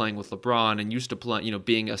used to playing with LeBron and used to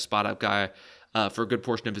being a spot up guy for a good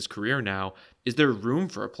portion of his career now? Is there room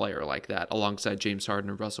for a player like that alongside James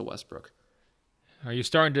Harden and Russell Westbrook? Are you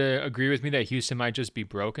starting to agree with me that Houston might just be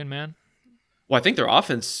broken, man? Well, I think their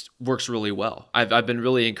offense works really well. I've been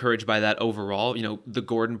really encouraged by that overall. The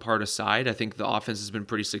Gordon part aside, I think the offense has been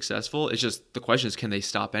pretty successful. It's just the question is, can they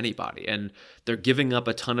stop anybody? And they're giving up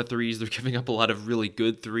a ton of threes. They're giving up a lot of really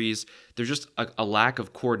good threes. There's just a lack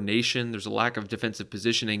of coordination. There's a lack of defensive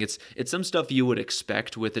positioning. It's some stuff you would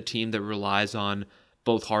expect with a team that relies on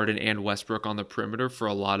both Harden and Westbrook on the perimeter for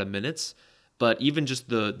a lot of minutes. But even just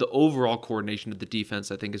the overall coordination of the defense,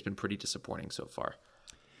 I think, has been pretty disappointing so far.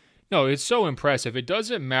 No, it's so impressive. It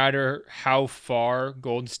doesn't matter how far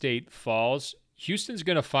Golden State falls. Houston's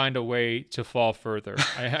going to find a way to fall further.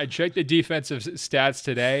 I checked the defensive stats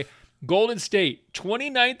today. Golden State,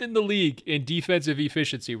 29th in the league in defensive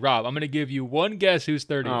efficiency. Rob, I'm going to give you one guess who's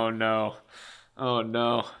 30th. Oh,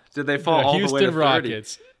 no. Did they fall all Houston the way to 30?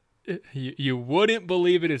 Rockets. You wouldn't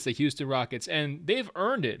believe it. It's the Houston Rockets, and they've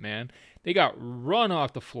earned it, man. They got run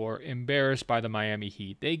off the floor, embarrassed by the Miami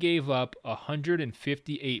Heat. They gave up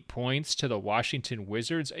 158 points to the Washington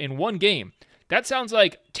Wizards in one game. That sounds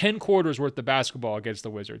like 10 quarters worth of basketball against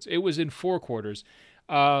the Wizards. It was in 4 quarters.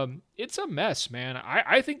 It's a mess, man.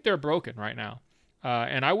 I think they're broken right now,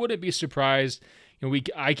 and I wouldn't be surprised.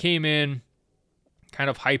 I came in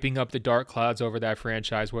kind of hyping up the dark clouds over that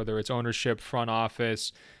franchise, whether it's ownership, front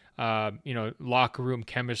office, locker room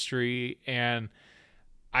chemistry, and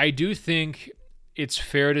I do think it's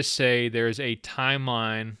fair to say there's a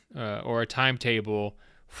timeline or a timetable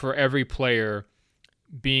for every player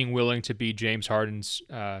being willing to be James Harden's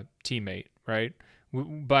teammate, right?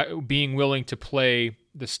 But being willing to play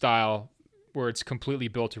the style where it's completely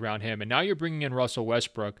built around him. And now you're bringing in Russell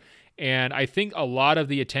Westbrook. And I think a lot of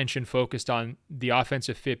the attention focused on the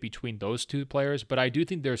offensive fit between those two players, but I do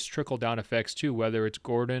think there's trickle-down effects too, whether it's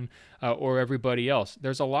Gordon or everybody else.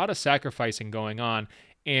 There's a lot of sacrificing going on,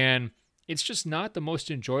 and it's just not the most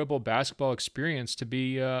enjoyable basketball experience to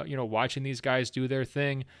be, watching these guys do their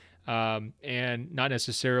thing and not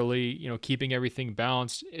necessarily, keeping everything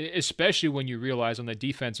balanced, especially when you realize on the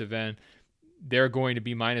defensive end, they're going to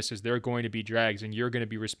be minuses, they're going to be drags, and you're going to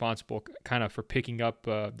be responsible kind of for picking up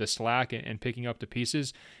the slack and picking up the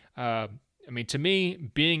pieces. To me,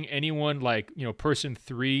 being anyone like, person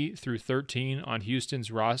 3 through 13 on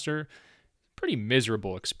Houston's roster, pretty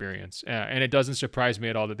miserable experience. And it doesn't surprise me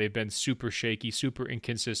at all that they've been super shaky, super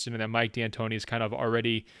inconsistent, and that Mike D'Antoni is kind of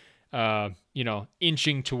already,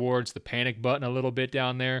 inching towards the panic button a little bit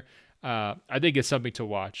down there. I think it's something to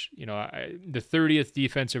watch. The 30th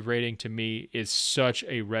defensive rating to me is such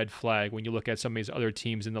a red flag when you look at some of these other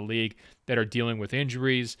teams in the league that are dealing with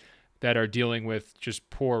injuries, that are dealing with just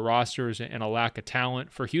poor rosters and a lack of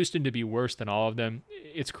talent. For Houston to be worse than all of them,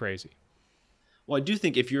 it's crazy. Well, I do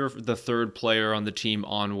think if you're the third player on the team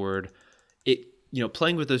onward,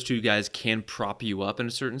 playing with those two guys can prop you up in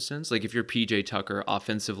a certain sense. Like if you're PJ Tucker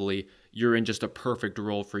offensively, you're in just a perfect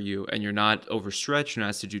role for you and you're not overstretched, you're not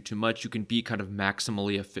asked to do too much. You can be kind of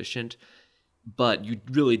maximally efficient, but you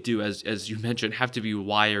really do, as you mentioned, have to be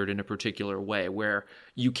wired in a particular way where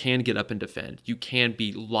you can get up and defend. You can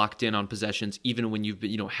be locked in on possessions even when you've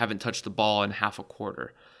been, haven't touched the ball in half a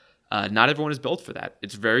quarter. Not everyone is built for that.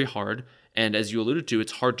 It's very hard. And as you alluded to,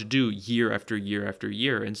 it's hard to do year after year after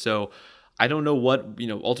year. And so I don't know what,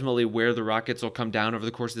 ultimately where the Rockets will come down over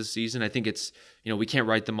the course of the season. I think it's, we can't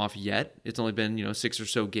write them off yet. It's only been, 6 or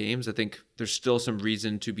so games. I think there's still some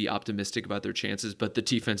reason to be optimistic about their chances, but the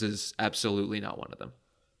defense is absolutely not one of them.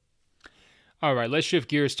 All right, let's shift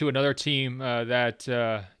gears to another team that,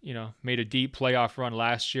 made a deep playoff run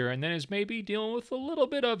last year and then is maybe dealing with a little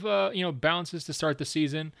bit of, bounces to start the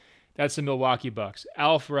season. That's the Milwaukee Bucks.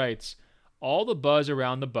 Alf writes, all the buzz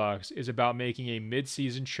around the Bucks is about making a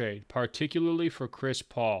midseason trade, particularly for Chris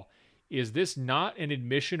Paul. Is this not an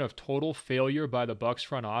admission of total failure by the Bucks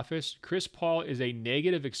front office? Chris Paul is a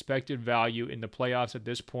negative expected value in the playoffs at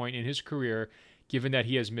this point in his career, given that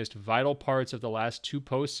he has missed vital parts of the last 2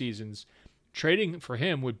 postseasons. Trading for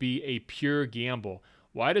him would be a pure gamble.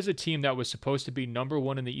 Why does a team that was supposed to be number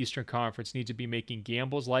 1 in the Eastern Conference need to be making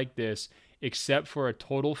gambles like this, except for a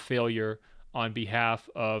total failure on behalf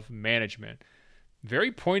of management?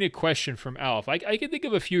 Very pointed question from Alf. I can think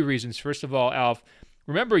of a few reasons. First of all, Alf,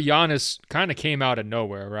 remember Giannis kind of came out of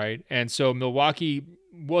nowhere, right? And so Milwaukee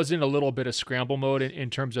was in a little bit of scramble mode in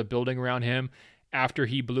terms of building around him after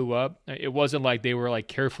he blew up. It wasn't like they were like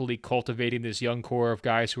carefully cultivating this young core of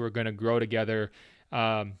guys who were going to grow together.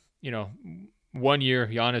 One year,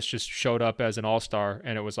 Giannis just showed up as an all-star,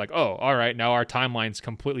 and it was like, oh, all right, now our timeline's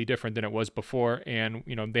completely different than it was before, and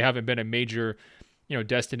they haven't been a major,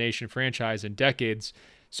 destination franchise in decades.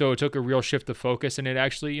 So it took a real shift of focus, and it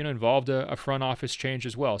actually, involved a front office change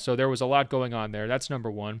as well. So there was a lot going on there. That's number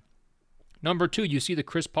one. Number two, you see the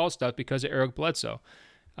Chris Paul stuff because of Eric Bledsoe.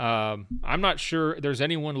 I'm not sure there's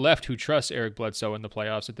anyone left who trusts Eric Bledsoe in the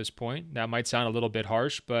playoffs at this point. That might sound a little bit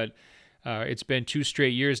harsh, but it's been 2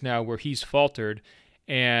 straight years now where he's faltered.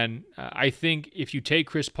 And I think if you take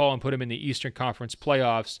Chris Paul and put him in the Eastern Conference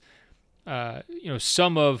playoffs,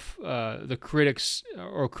 some of the critics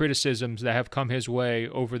or criticisms that have come his way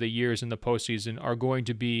over the years in the postseason are going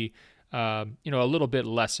to be, a little bit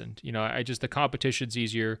lessened. The competition's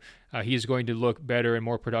easier. He is going to look better and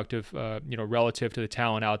more productive, relative to the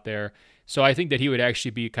talent out there. So I think that he would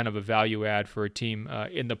actually be kind of a value add for a team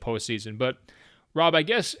in the postseason. But Rob, I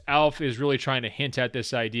guess Alf is really trying to hint at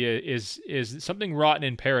this idea is something rotten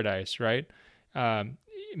in paradise, right?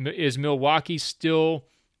 Is Milwaukee still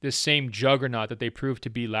the same juggernaut that they proved to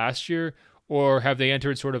be last year, or have they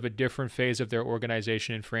entered sort of a different phase of their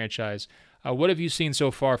organization and franchise? What have you seen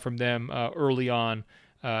so far from them early on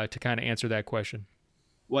to kind of answer that question?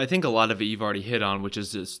 Well, I think a lot of it you've already hit on, which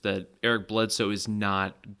is this, that Eric Bledsoe is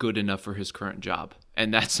not good enough for his current job.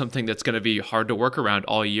 And that's something that's going to be hard to work around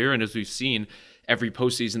all year. And as we've seen, every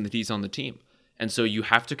postseason that he's on the team. And so you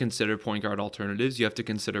have to consider point guard alternatives. You have to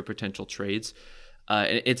consider potential trades.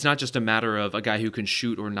 It's not just a matter of a guy who can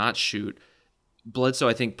shoot or not shoot. Bledsoe,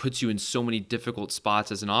 I think, puts you in so many difficult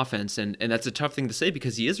spots as an offense. And that's a tough thing to say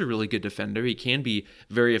because he is a really good defender. He can be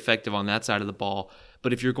very effective on that side of the ball.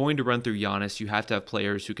 But if you're going to run through Giannis, you have to have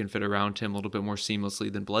players who can fit around him a little bit more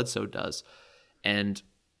seamlessly than Bledsoe does. And,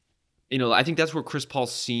 I think that's where Chris Paul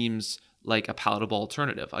seems like a palatable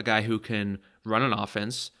alternative, a guy who can run an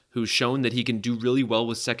offense, who's shown that he can do really well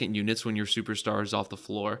with second units when your superstar is off the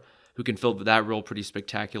floor, who can fill that role pretty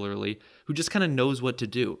spectacularly, who just kind of knows what to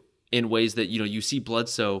do in ways that, you see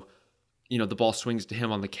Bledsoe, the ball swings to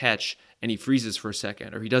him on the catch and he freezes for a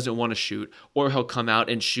second, or he doesn't want to shoot, or he'll come out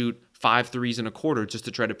and shoot 5 threes in a quarter just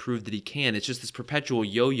to try to prove that he can. It's just this perpetual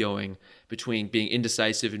yo-yoing between being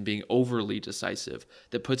indecisive and being overly decisive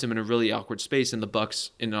that puts him in a really awkward space, and the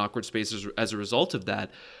Bucks in an awkward space as a result of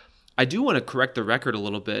that. I do want to correct the record a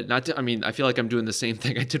little bit. I feel like I'm doing the same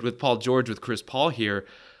thing I did with Paul George with Chris Paul here,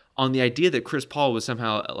 on the idea that Chris Paul was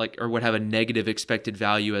somehow or would have a negative expected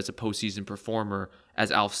value as a postseason performer,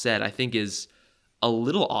 as Alf said, I think is a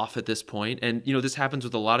little off at this point. And, this happens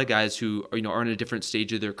with a lot of guys who are in a different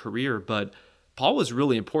stage of their career, but Paul was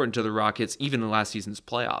really important to the Rockets, even in last season's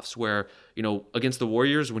playoffs, where, against the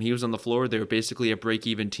Warriors, when he was on the floor, they were basically a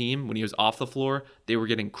break-even team. When he was off the floor, they were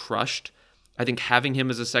getting crushed. I think having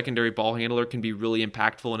him as a secondary ball handler can be really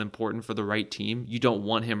impactful and important for the right team. You don't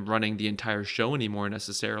want him running the entire show anymore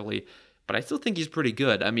necessarily, but I still think he's pretty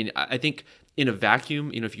good. I think in a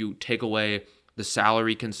vacuum, if you take away the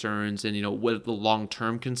salary concerns and, what the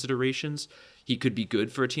long-term considerations, he could be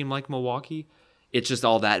good for a team like Milwaukee. it's just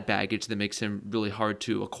all that baggage that makes him really hard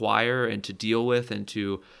to acquire and to deal with and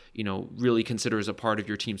to, really consider as a part of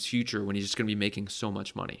your team's future when he's just going to be making so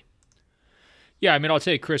much money. Yeah, I mean, I'll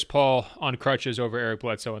take Chris Paul on crutches over Eric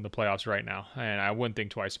Bledsoe in the playoffs right now, and I wouldn't think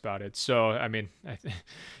twice about it. So, I mean,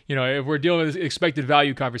 if we're dealing with this expected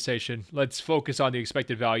value conversation, let's focus on the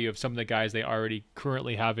expected value of some of the guys they already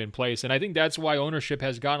currently have in place. And I think that's why ownership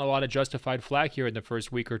has gotten a lot of justified flack here in the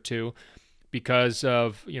first week or two because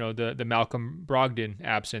of, the Malcolm Brogdon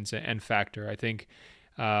absence and factor. I think,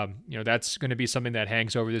 that's going to be something that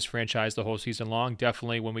hangs over this franchise the whole season long.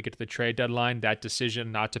 Definitely when we get to the trade deadline, that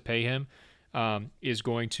decision not to pay him is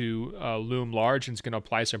going to loom large, and it's going to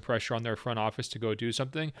apply some pressure on their front office to go do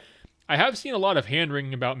something. I have seen a lot of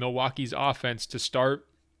hand-wringing about Milwaukee's offense to start,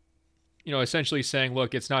 essentially saying,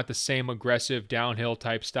 look, it's not the same aggressive downhill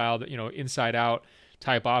type style, that inside-out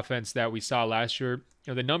type offense that we saw last year.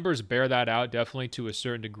 The numbers bear that out definitely to a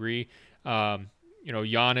certain degree.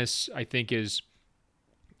 Giannis, I think, is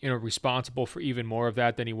responsible for even more of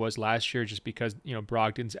that than he was last year, just because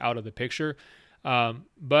Brogdon's out of the picture.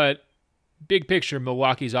 But big picture,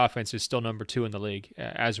 Milwaukee's offense is still number 2 in the league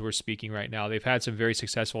as we're speaking right now. They've had some very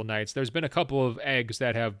successful nights. There's been a couple of eggs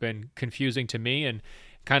that have been confusing to me and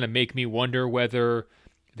kind of make me wonder whether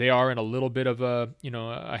they are in a little bit of a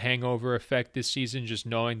hangover effect this season, just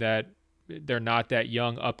knowing that they're not that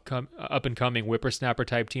young up and coming whippersnapper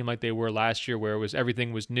type team like they were last year, where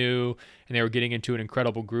everything was new and they were getting into an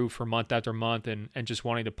incredible groove for month after month and just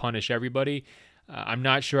wanting to punish everybody. I'm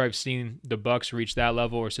not sure I've seen the Bucks reach that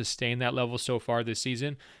level or sustain that level so far this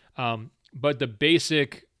season. But the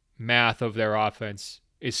basic math of their offense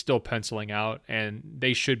is still penciling out, and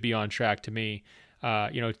they should be on track to me,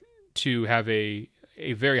 to have a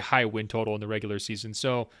very high win total in the regular season.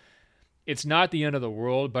 So it's not the end of the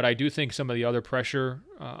world, but I do think some of the other pressure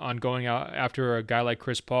on going out after a guy like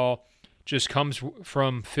Chris Paul just comes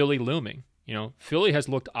from Philly looming. Philly has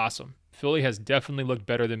looked awesome. Philly has definitely looked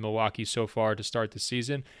better than Milwaukee so far to start the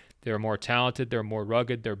season. They're more talented. They're more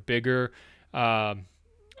rugged. They're bigger.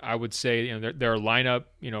 I would say their lineup,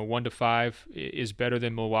 1 to 5 is better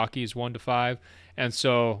than Milwaukee's 1 to 5, and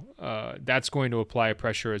so that's going to apply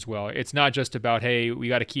pressure as well. It's not just about, hey, we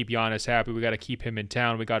got to keep Giannis happy. We got to keep him in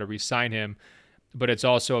town. We got to re-sign him. But it's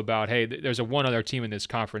also about, hey, there's one other team in this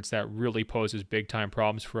conference that really poses big-time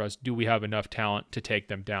problems for us. Do we have enough talent to take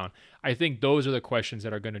them down? I think those are the questions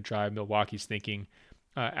that are going to drive Milwaukee's thinking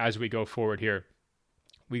as we go forward here.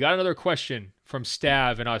 We got another question from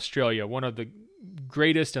Stav in Australia, one of the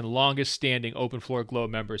greatest and longest-standing Open Floor Globe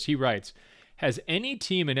members. He writes, has any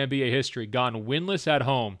team in NBA history gone winless at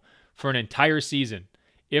home for an entire season?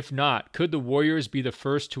 If not, could the Warriors be the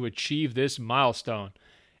first to achieve this milestone?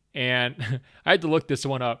 And I had to look this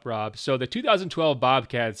one up, Rob. So the 2012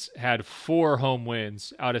 Bobcats had 4 home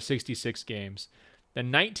wins out of 66 games. The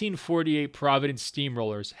 1948 Providence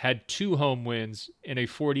Steamrollers had 2 home wins in a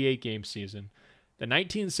 48-game season. The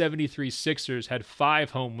 1973 Sixers had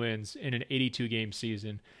 5 home wins in an 82-game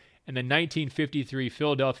season. And the 1953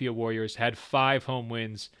 Philadelphia Warriors had 5 home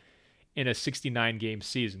wins in a 69-game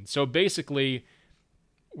season. So basically,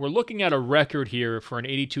 we're looking at a record here for an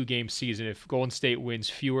 82-game season if Golden State wins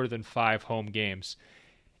fewer than 5 home games.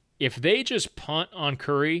 If they just punt on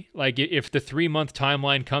Curry, like if the 3-month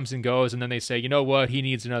timeline comes and goes and then they say, you know what, he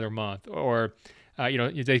needs another month, or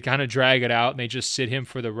they kind of drag it out and they just sit him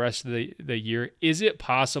for the rest of the year, is it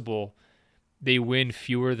possible they win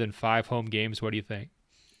fewer than 5 home games? What do you think?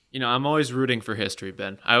 I'm always rooting for history,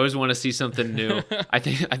 Ben. I always want to see something new. I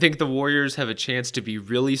think the Warriors have a chance to be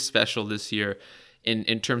really special this year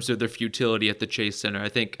in terms of their futility at the Chase Center. I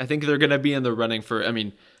think they're going to be in the running for,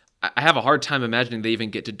 I have a hard time imagining they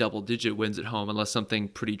even get to double-digit wins at home unless something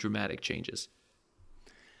pretty dramatic changes.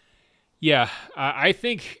 Yeah, I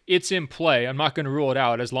think it's in play. I'm not going to rule it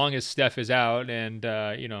out as long as Steph is out, and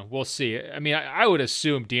we'll see. I would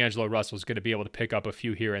assume D'Angelo Russell is going to be able to pick up a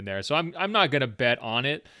few here and there, so I'm not going to bet on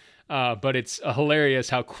it. But it's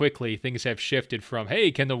hilarious how quickly things have shifted from,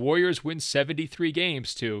 hey, can the Warriors win 73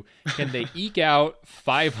 games to can they eke out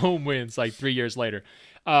 5 home wins like 3 years later?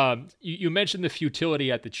 You mentioned the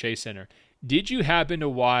futility at the Chase Center. Did you happen to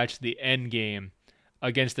watch the end game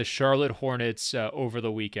against the Charlotte Hornets over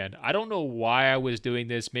the weekend? I don't know why I was doing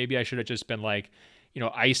this. Maybe I should have just been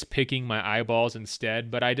ice picking my eyeballs instead,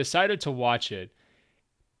 but I decided to watch it.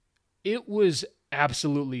 It was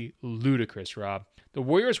absolutely ludicrous, Rob. The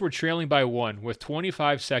Warriors were trailing by 1 with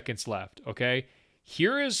 25 seconds left, okay?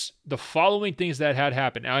 Here is the following things that had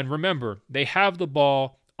happened. Now, and remember, they have the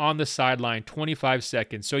ball on the sideline 25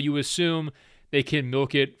 seconds, so you assume they can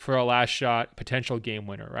milk it for a last shot, potential game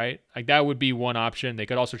winner, right? Like that would be one option. They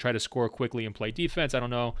could also try to score quickly and play defense. I don't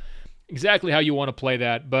know. exactly how you want to play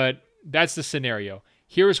that, but that's the scenario.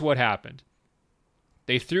 Here's what happened.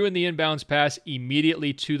 They threw in the inbounds pass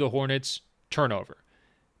immediately to the Hornets, turnover.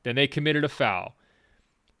 Then they committed a foul.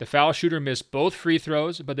 The foul shooter missed both free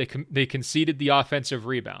throws, but they conceded the offensive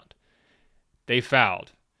rebound. They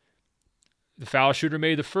fouled. The foul shooter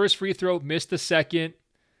made the first free throw, missed the second.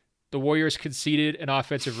 The Warriors conceded an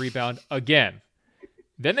offensive rebound again.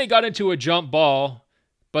 Then they got into a jump ball,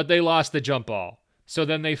 but they lost the jump ball. So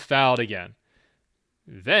then they fouled again.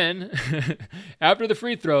 Then, after the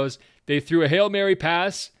free throws, they threw a Hail Mary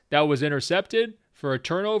pass that was intercepted for a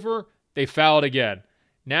turnover. They fouled again.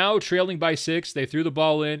 Now, trailing by 6, they threw the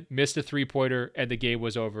ball in, missed a three-pointer, and the game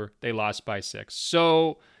was over. They lost by 6.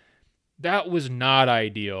 So that was not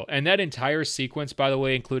ideal. And that entire sequence, by the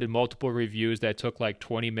way, included multiple reviews that took like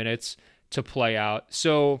 20 minutes to play out.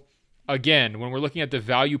 So again, when we're looking at the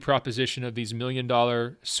value proposition of these $1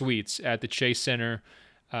 million suites at the Chase Center,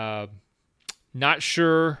 not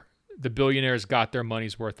sure the billionaires got their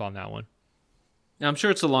money's worth on that one. Now, I'm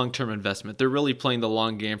sure it's a long-term investment. They're really playing the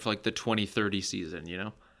long game for like the 2030 season, you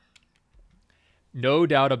know? No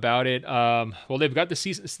doubt about it. Well, they've got the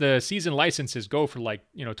season licenses go for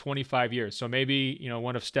 25 years. So maybe,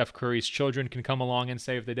 one of Steph Curry's children can come along and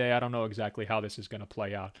save the day. I don't know exactly how this is going to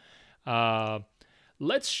play out.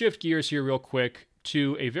 Let's shift gears here real quick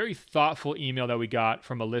to a very thoughtful email that we got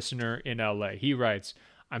from a listener in LA. He writes,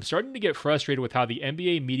 I'm starting to get frustrated with how the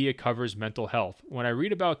NBA media covers mental health. When I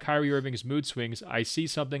read about Kyrie Irving's mood swings, I see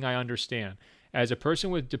something I understand. As a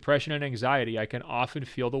person with depression and anxiety, I can often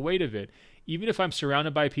feel the weight of it. Even if I'm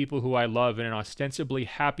surrounded by people who I love in an ostensibly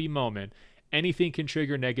happy moment, anything can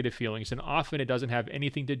trigger negative feelings, and often it doesn't have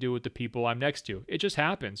anything to do with the people I'm next to. It just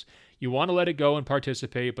happens. You want to let it go and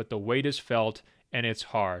participate, but the weight is felt, and it's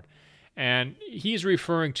hard. And he's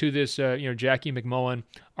referring to this, Jackie McMullen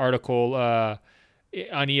article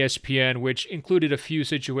on ESPN, which included a few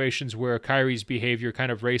situations where Kyrie's behavior kind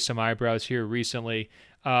of raised some eyebrows here recently.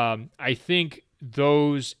 I think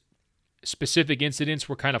those specific incidents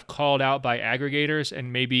were kind of called out by aggregators,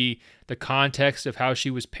 and maybe the context of how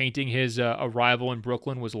she was painting his arrival in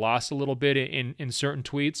Brooklyn was lost a little bit in certain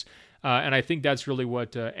tweets. And I think that's really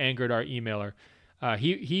what angered our emailer.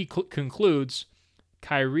 He concludes,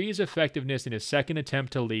 Kyrie's effectiveness in his second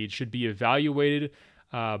attempt to lead should be evaluated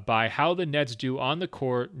by how the Nets do on the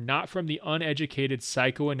court, not from the uneducated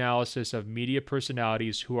psychoanalysis of media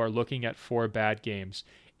personalities who are looking at 4 bad games.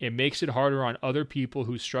 It makes it harder on other people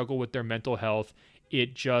who struggle with their mental health.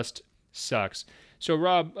 It just sucks. So,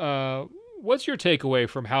 Rob, what's your takeaway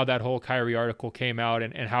from how that whole Kyrie article came out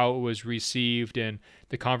and how it was received and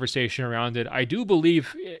the conversation around it? I do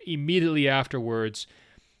believe immediately afterwards,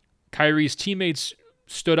 Kyrie's teammates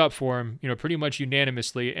stood up for him, pretty much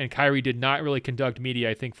unanimously, and Kyrie did not really conduct media,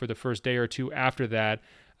 I think, for the first day or two after that.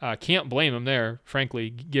 Can't blame him there, frankly,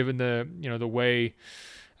 given the way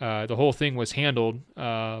the whole thing was handled.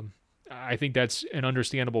 I think that's an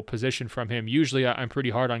understandable position from him. Usually I'm pretty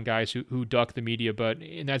hard on guys who duck the media, but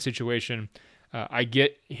in that situation, I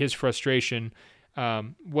get his frustration.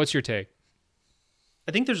 What's your take?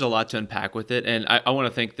 I think there's a lot to unpack with it, and I want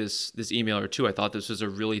to thank this emailer too. I thought this was a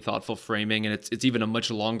really thoughtful framing, and it's even a much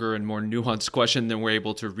longer and more nuanced question than we're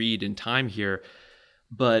able to read in time here.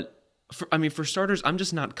 But for starters, I'm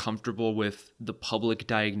just not comfortable with the public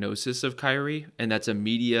diagnosis of Kyrie, and that's a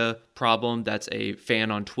media problem, that's a fan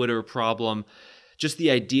on Twitter problem. Just the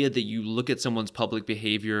idea that you look at someone's public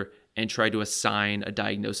behavior and try to assign a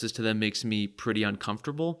diagnosis to them makes me pretty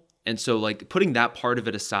uncomfortable. And so, putting that part of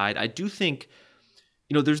it aside, I do think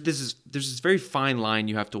there's this very fine line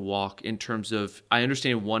you have to walk in terms of, I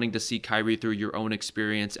understand wanting to see Kyrie through your own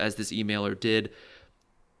experience, as this emailer did,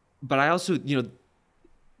 but I also,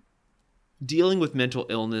 dealing with mental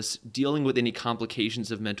illness, dealing with any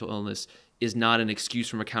complications of mental illness is not an excuse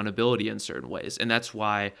from accountability in certain ways. And that's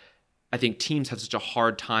why I think teams have such a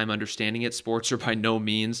hard time understanding it. Sports are by no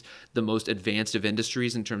means the most advanced of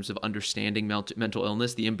industries in terms of understanding mental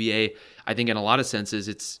illness. The NBA, I think in a lot of senses,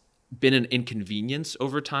 it's been an inconvenience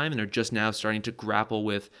over time, and they're just now starting to grapple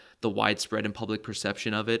with the widespread and public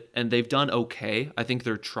perception of it. And they've done okay. I think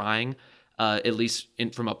they're trying, at least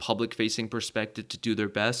from a public-facing perspective, to do their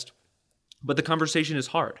best. But the conversation is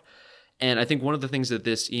hard. And I think one of the things that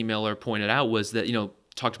this emailer pointed out was that,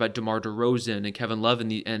 talked about DeMar DeRozan and Kevin Love,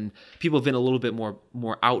 and people have been a little bit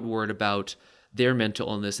more outward about their mental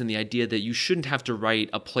illness, and the idea that you shouldn't have to write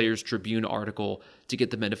a Players Tribune article to get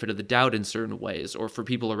the benefit of the doubt in certain ways, or for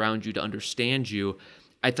people around you to understand you.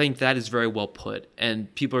 I think that is very well put,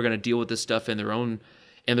 and people are going to deal with this stuff in their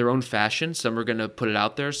own fashion. Some are going to put it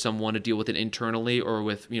out there. Some want to deal with it internally or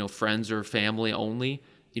with friends or family only.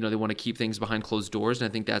 They want to keep things behind closed doors, and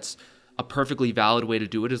I think that's a perfectly valid way to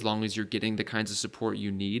do it as long as you're getting the kinds of support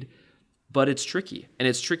you need. But it's tricky. And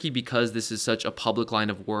it's tricky because this is such a public line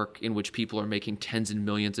of work in which people are making tens and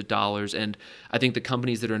millions of dollars. And I think the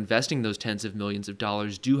companies that are investing those tens of millions of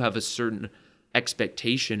dollars do have a certain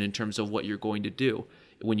expectation in terms of what you're going to do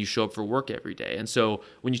when you show up for work every day. And so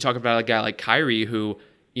when you talk about a guy like Kyrie, who,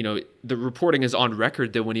 the reporting is on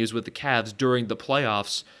record that when he was with the Cavs during the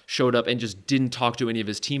playoffs, showed up and just didn't talk to any of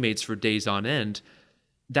his teammates for days on end,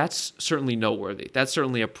 that's certainly noteworthy. That's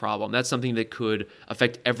certainly a problem. That's something that could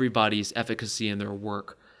affect everybody's efficacy in their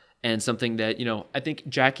work. And something that, I think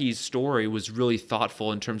Jackie's story was really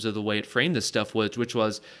thoughtful in terms of the way it framed this stuff, which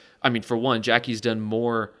was, for one, Jackie's done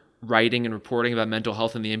more writing and reporting about mental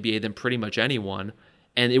health in the NBA than pretty much anyone.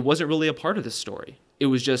 And it wasn't really a part of the story. It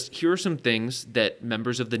was just, here are some things that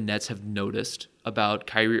members of the Nets have noticed about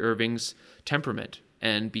Kyrie Irving's temperament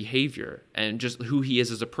and behavior and just who he is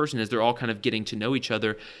as a person as they're all kind of getting to know each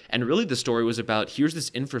other. And really the story was about, here's this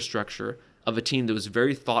infrastructure of a team that was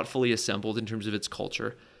very thoughtfully assembled in terms of its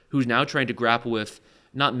culture, who's now trying to grapple with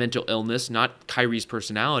not mental illness, not Kyrie's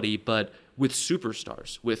personality, but with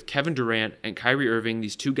superstars, with Kevin Durant and Kyrie Irving,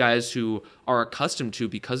 these two guys who are accustomed to,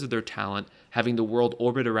 because of their talent, having the world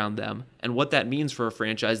orbit around them, and what that means for a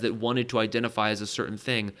franchise that wanted to identify as a certain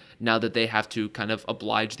thing now that they have to kind of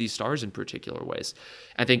oblige these stars in particular ways.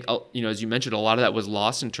 I think, as you mentioned, a lot of that was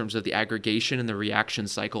lost in terms of the aggregation and the reaction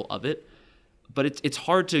cycle of it. But it's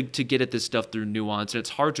hard to get at this stuff through nuance, and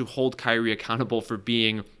it's hard to hold Kyrie accountable for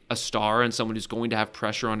being a star and someone who's going to have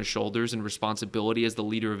pressure on his shoulders and responsibility as the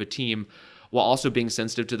leader of a team, while also being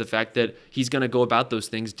sensitive to the fact that he's going to go about those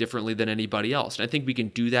things differently than anybody else. And I think we can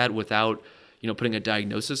do that without, putting a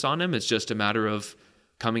diagnosis on him. It's just a matter of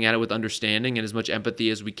coming at it with understanding and as much empathy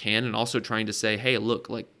as we can, and also trying to say, hey, look,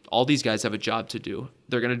 like, all these guys have a job to do.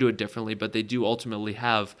 They're going to do it differently, but they do ultimately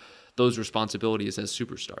have those responsibilities as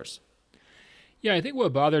superstars. Yeah, I think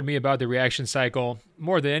what bothered me about the reaction cycle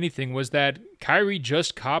more than anything was that Kyrie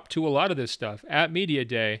just copped to a lot of this stuff. At Media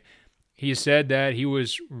Day, he said that he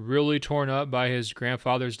was really torn up by his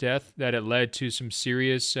grandfather's death, that it led to some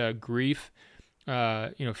serious grief,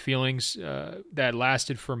 feelings that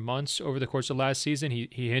lasted for months over the course of last season. He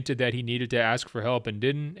hinted that he needed to ask for help and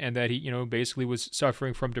didn't, and that he, basically was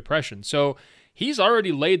suffering from depression. So he's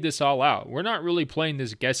already laid this all out. We're not really playing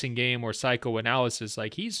this guessing game or psychoanalysis.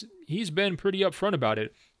 Like, he's been pretty upfront about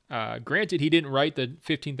it. Granted, he didn't write the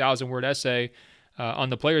 15,000-word essay on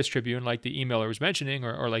the Players Tribune like the emailer was mentioning,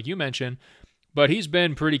 or like you mentioned, but he's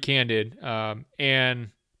been pretty candid. And,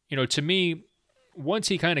 to me, once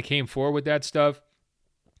he kind of came forward with that stuff,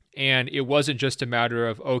 and it wasn't just a matter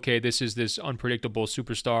of, okay, this is this unpredictable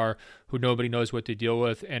superstar who nobody knows what to deal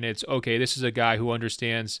with, and it's, okay, this is a guy who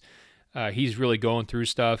understands he's really going through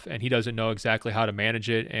stuff and he doesn't know exactly how to manage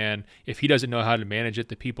it. And if he doesn't know how to manage it,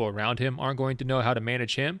 the people around him aren't going to know how to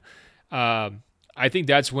manage him. I think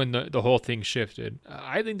that's when the whole thing shifted.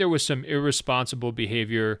 I think there was some irresponsible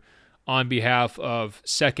behavior on behalf of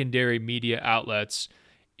secondary media outlets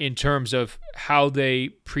in terms of how they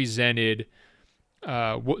presented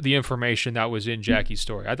the information that was in Jackie's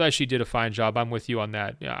story. I thought she did a fine job. I'm with you on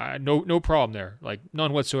that. No problem there, like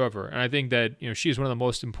none whatsoever. And I think that she's one of the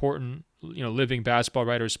most important living basketball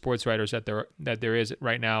writers, sports writers that there is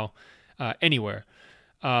right now anywhere.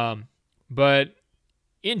 But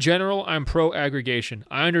in general, I'm pro aggregation.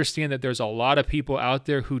 I understand that there's a lot of people out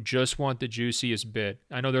there who just want the juiciest bit.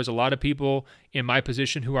 I know there's a lot of people in my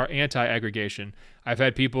position who are anti-aggregation. I've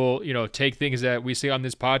had people take things that we say on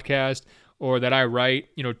this podcast or that I write,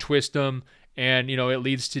 twist them, and, it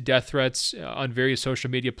leads to death threats on various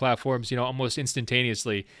social media platforms, almost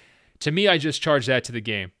instantaneously. To me, I just charge that to the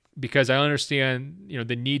game because I understand,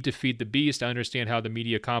 the need to feed the beast. I understand how the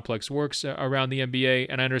media complex works around the NBA,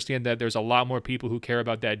 and I understand that there's a lot more people who care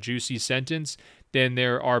about that juicy sentence than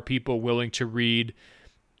there are people willing to read,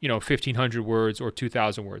 1,500 words or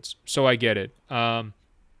 2,000 words. So I get it.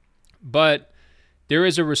 But there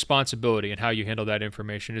is a responsibility in how you handle that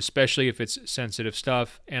information, especially if it's sensitive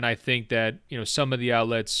stuff. And I think that, some of the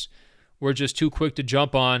outlets were just too quick to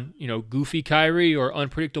jump on, goofy Kyrie or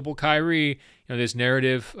unpredictable Kyrie, this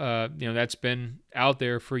narrative, that's been out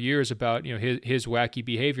there for years about, his wacky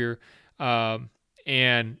behavior,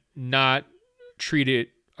 and not treat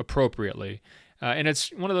it appropriately. And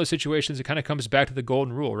it's one of those situations that kind of comes back to the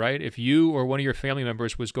golden rule, right? If you or one of your family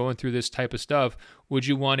members was going through this type of stuff, would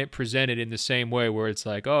you want it presented in the same way where it's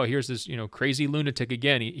like, oh, here's this, crazy lunatic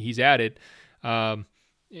again. He's at it. And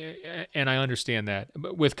I understand that.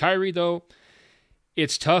 But with Kyrie, though,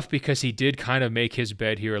 it's tough because he did kind of make his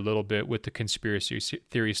bed here a little bit with the conspiracy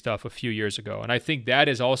theory stuff a few years ago. And I think that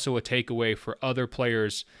is also a takeaway for other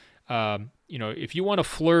players if you want to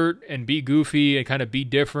flirt and be goofy and kind of be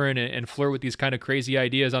different and flirt with these kind of crazy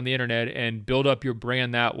ideas on the internet and build up your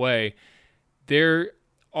brand that way, there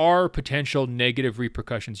are potential negative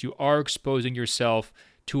repercussions. You are exposing yourself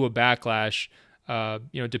to a backlash,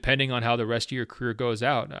 depending on how the rest of your career goes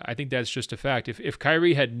out. I think that's just a fact. If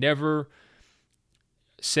Kyrie had never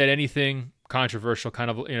said anything controversial,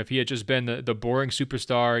 kind of, if he had just been the boring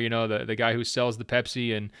superstar, the guy who sells the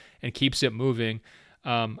Pepsi and keeps it moving,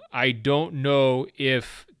 I don't know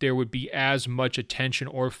if there would be as much attention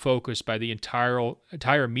or focus by the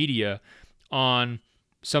entire media on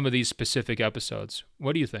some of these specific episodes.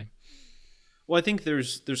 What do you think? Well, I think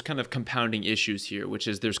there's kind of compounding issues here, which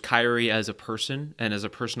is there's Kyrie as a person and as a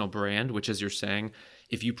personal brand, which, as you're saying,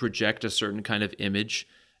 if you project a certain kind of image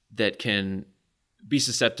that can be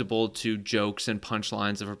susceptible to jokes and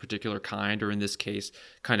punchlines of a particular kind, or in this case,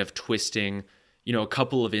 kind of twisting, a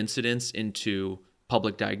couple of incidents into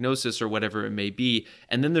public diagnosis or whatever it may be.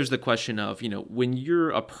 And then there's the question of, when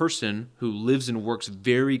you're a person who lives and works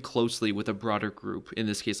very closely with a broader group, in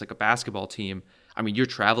this case, like a basketball team, I mean, you're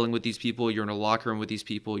traveling with these people, you're in a locker room with these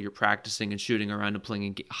people, you're practicing and shooting around and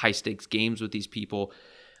playing high stakes games with these people.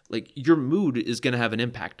 Like, your mood is going to have an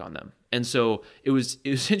impact on them. And so it was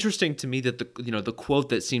interesting to me that the quote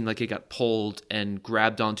that seemed like it got pulled and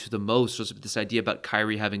grabbed onto the most was this idea about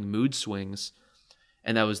Kyrie having mood swings.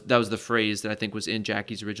 And that was the phrase that I think was in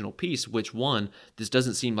Jackie's original piece, which, one, this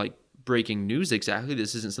doesn't seem like breaking news exactly.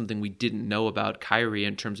 This isn't something we didn't know about Kyrie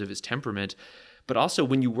in terms of his temperament. But also,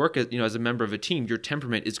 when you work as a member of a team, your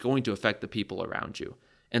temperament is going to affect the people around you.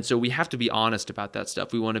 And so we have to be honest about that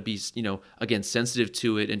stuff. We want to be, again, sensitive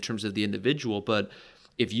to it in terms of the individual. But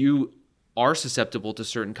if you are susceptible to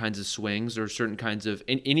certain kinds of swings or certain kinds of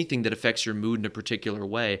anything that affects your mood in a particular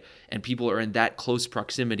way, and people are in that close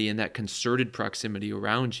proximity and that concerted proximity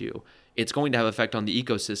around you, it's going to have effect on the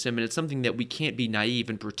ecosystem. And it's something that we can't be naive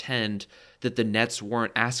and pretend that the Nets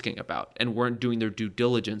weren't asking about and weren't doing their due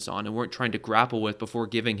diligence on and weren't trying to grapple with before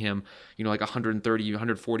giving him, like $130,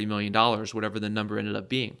 $140 million, whatever the number ended up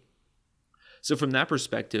being. So from that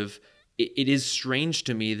perspective, it is strange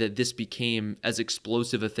to me that this became as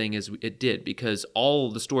explosive a thing as it did, because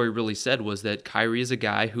all the story really said was that Kyrie is a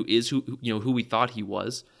guy who we thought he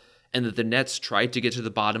was, and that the Nets tried to get to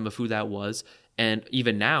the bottom of who that was, and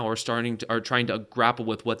even now are trying to grapple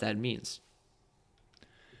with what that means.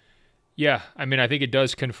 Yeah, I mean, I think it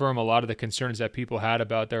does confirm a lot of the concerns that people had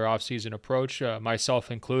about their offseason approach,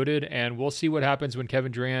 myself included, and we'll see what happens when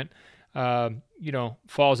Kevin Durant,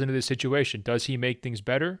 falls into this situation. Does he make things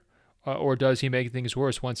better? Or does he make things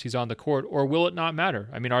worse once he's on the court? Or will it not matter?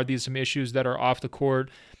 I mean, are these some issues that are off the court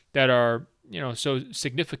that are, so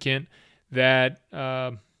significant that,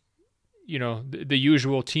 the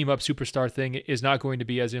usual team-up superstar thing is not going to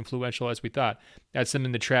be as influential as we thought? That's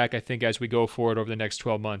something to track, I think, as we go forward over the next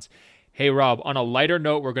 12 months. Hey, Rob, on a lighter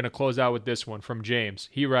note, we're going to close out with this one from James.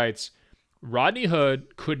 He writes, Rodney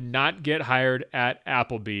Hood could not get hired at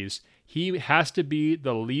Applebee's. He has to be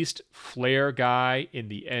the least flair guy in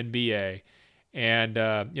the NBA. And,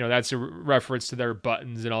 that's a reference to their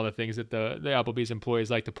buttons and all the things that the Applebee's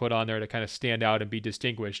employees like to put on there to kind of stand out and be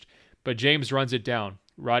distinguished. But James runs it down.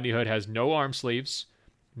 Rodney Hood has no arm sleeves,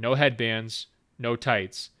 no headbands, no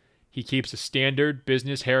tights. He keeps a standard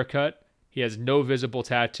business haircut. He has no visible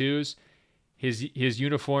tattoos. His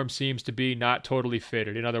uniform seems to be not totally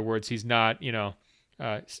fitted. In other words, he's not,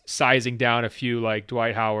 sizing down a few like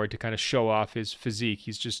Dwight Howard to kind of show off his physique.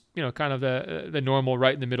 He's just, kind of the normal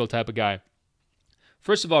right in the middle type of guy.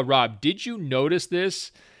 First of all, Rob, did you notice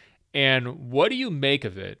this? And what do you make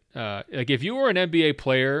of it? If you were an NBA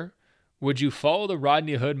player, would you follow the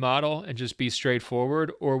Rodney Hood model and just be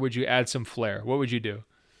straightforward, or would you add some flair? What would you do?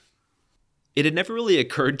 It had never really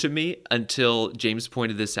occurred to me until James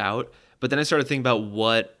pointed this out. But then I started thinking about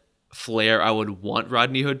what flair I would want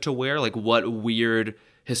Rodney Hood to wear. Like, what weird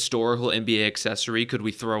historical NBA accessory could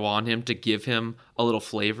we throw on him to give him a little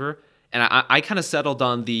flavor? And I kind of settled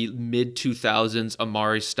on the mid-2000s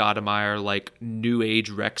Amari Stoudemire, like, new age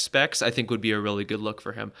rec specs, I think would be a really good look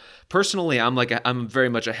for him. Personally, I'm very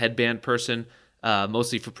much a headband person,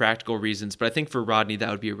 mostly for practical reasons. But I think for Rodney, that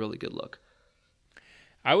would be a really good look.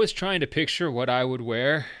 I was trying to picture what I would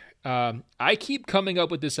wear. I keep coming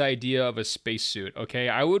up with this idea of a spacesuit, okay?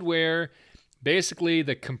 I would wear basically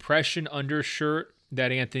the compression undershirt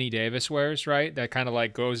that Anthony Davis wears, right? That kind of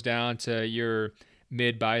like goes down to your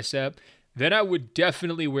mid bicep. Then I would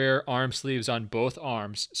definitely wear arm sleeves on both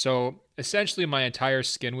arms. So essentially my entire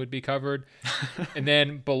skin would be covered. And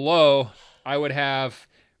then below I would have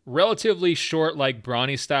relatively short, like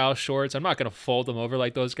Bronny style shorts. I'm not going to fold them over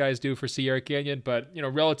like those guys do for Sierra Canyon, but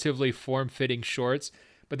relatively form-fitting shorts.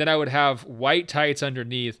 but then I would have white tights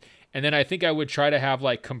underneath. And then I think I would try to have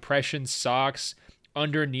like compression socks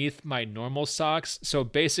underneath my normal socks. So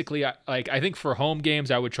basically, I think for home games,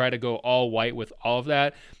 I would try to go all white with all of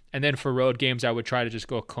that. And then for road games, I would try to just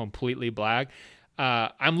go completely black.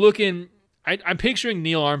 I'm picturing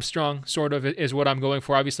Neil Armstrong sort of is what I'm going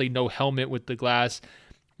for. Obviously, no helmet with the glass.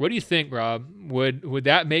 What do you think, Rob? Would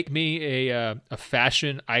that make me a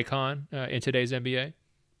fashion icon in today's NBA?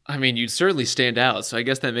 I mean, you'd certainly stand out, so I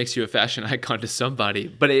guess that makes you a fashion icon to somebody.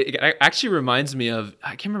 But it actually reminds me of,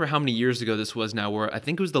 I can't remember how many years ago this was now, where I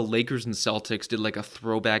think it was the Lakers and Celtics did like a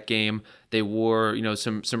throwback game. They wore,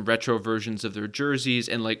 some retro versions of their jerseys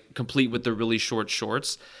and like complete with the really short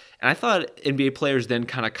shorts. And I thought NBA players then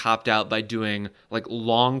kind of copped out by doing like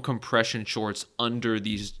long compression shorts under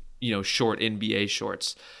these, short NBA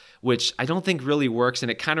shorts, which I don't think really works.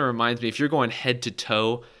 And it kind of reminds me, if you're going head to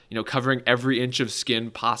toe, covering every inch of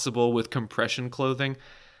skin possible with compression clothing,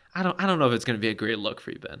 I don't know if it's going to be a great look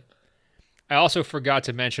for you, Ben. I also forgot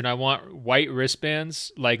to mention I want white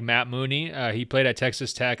wristbands like Matt Mooney. He played at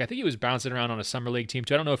Texas Tech. I think he was bouncing around on a summer league team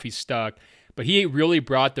too. I don't know if he's stuck, but he really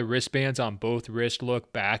brought the wristbands on both wrists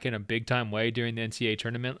look back in a big time way during the NCAA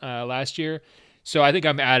tournament last year. So I think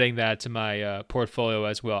I'm adding that to my portfolio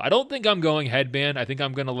as well. I don't think I'm going headband. I think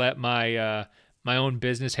I'm going to let my own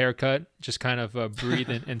business haircut just kind of breathe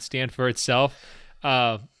and stand for itself.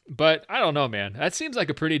 But I don't know, man. That seems like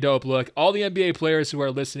a pretty dope look. All the NBA players who are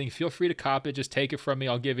listening, feel free to cop it. Just take it from me.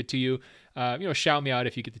 I'll give it to you. Shout me out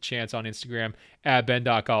if you get the chance on Instagram at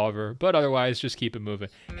Ben.Golliver. But otherwise, just keep it moving.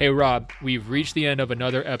 Hey, Rob, we've reached the end of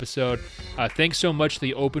another episode. Thanks so much to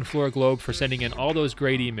the Open Floor Globe for sending in all those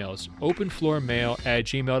great emails.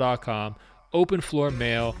 openfloormail@gmail.com.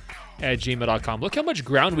 openfloormail@gmail.com. Look how much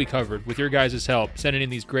ground we covered with your guys' help, sending in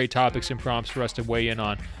these great topics and prompts for us to weigh in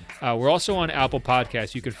on. We're also on Apple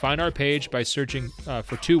Podcasts. You can find our page by searching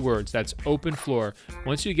for 2 words. That's Open Floor.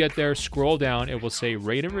 Once you get there, scroll down. It will say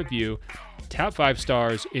rate and review. Tap 5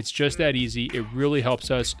 stars. It's just that easy. It really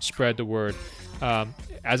helps us spread the word.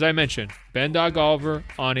 As I mentioned, Ben.Golliver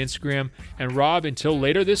on Instagram. And Rob, until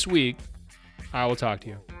later this week, I will talk to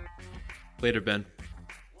you. Later, Ben.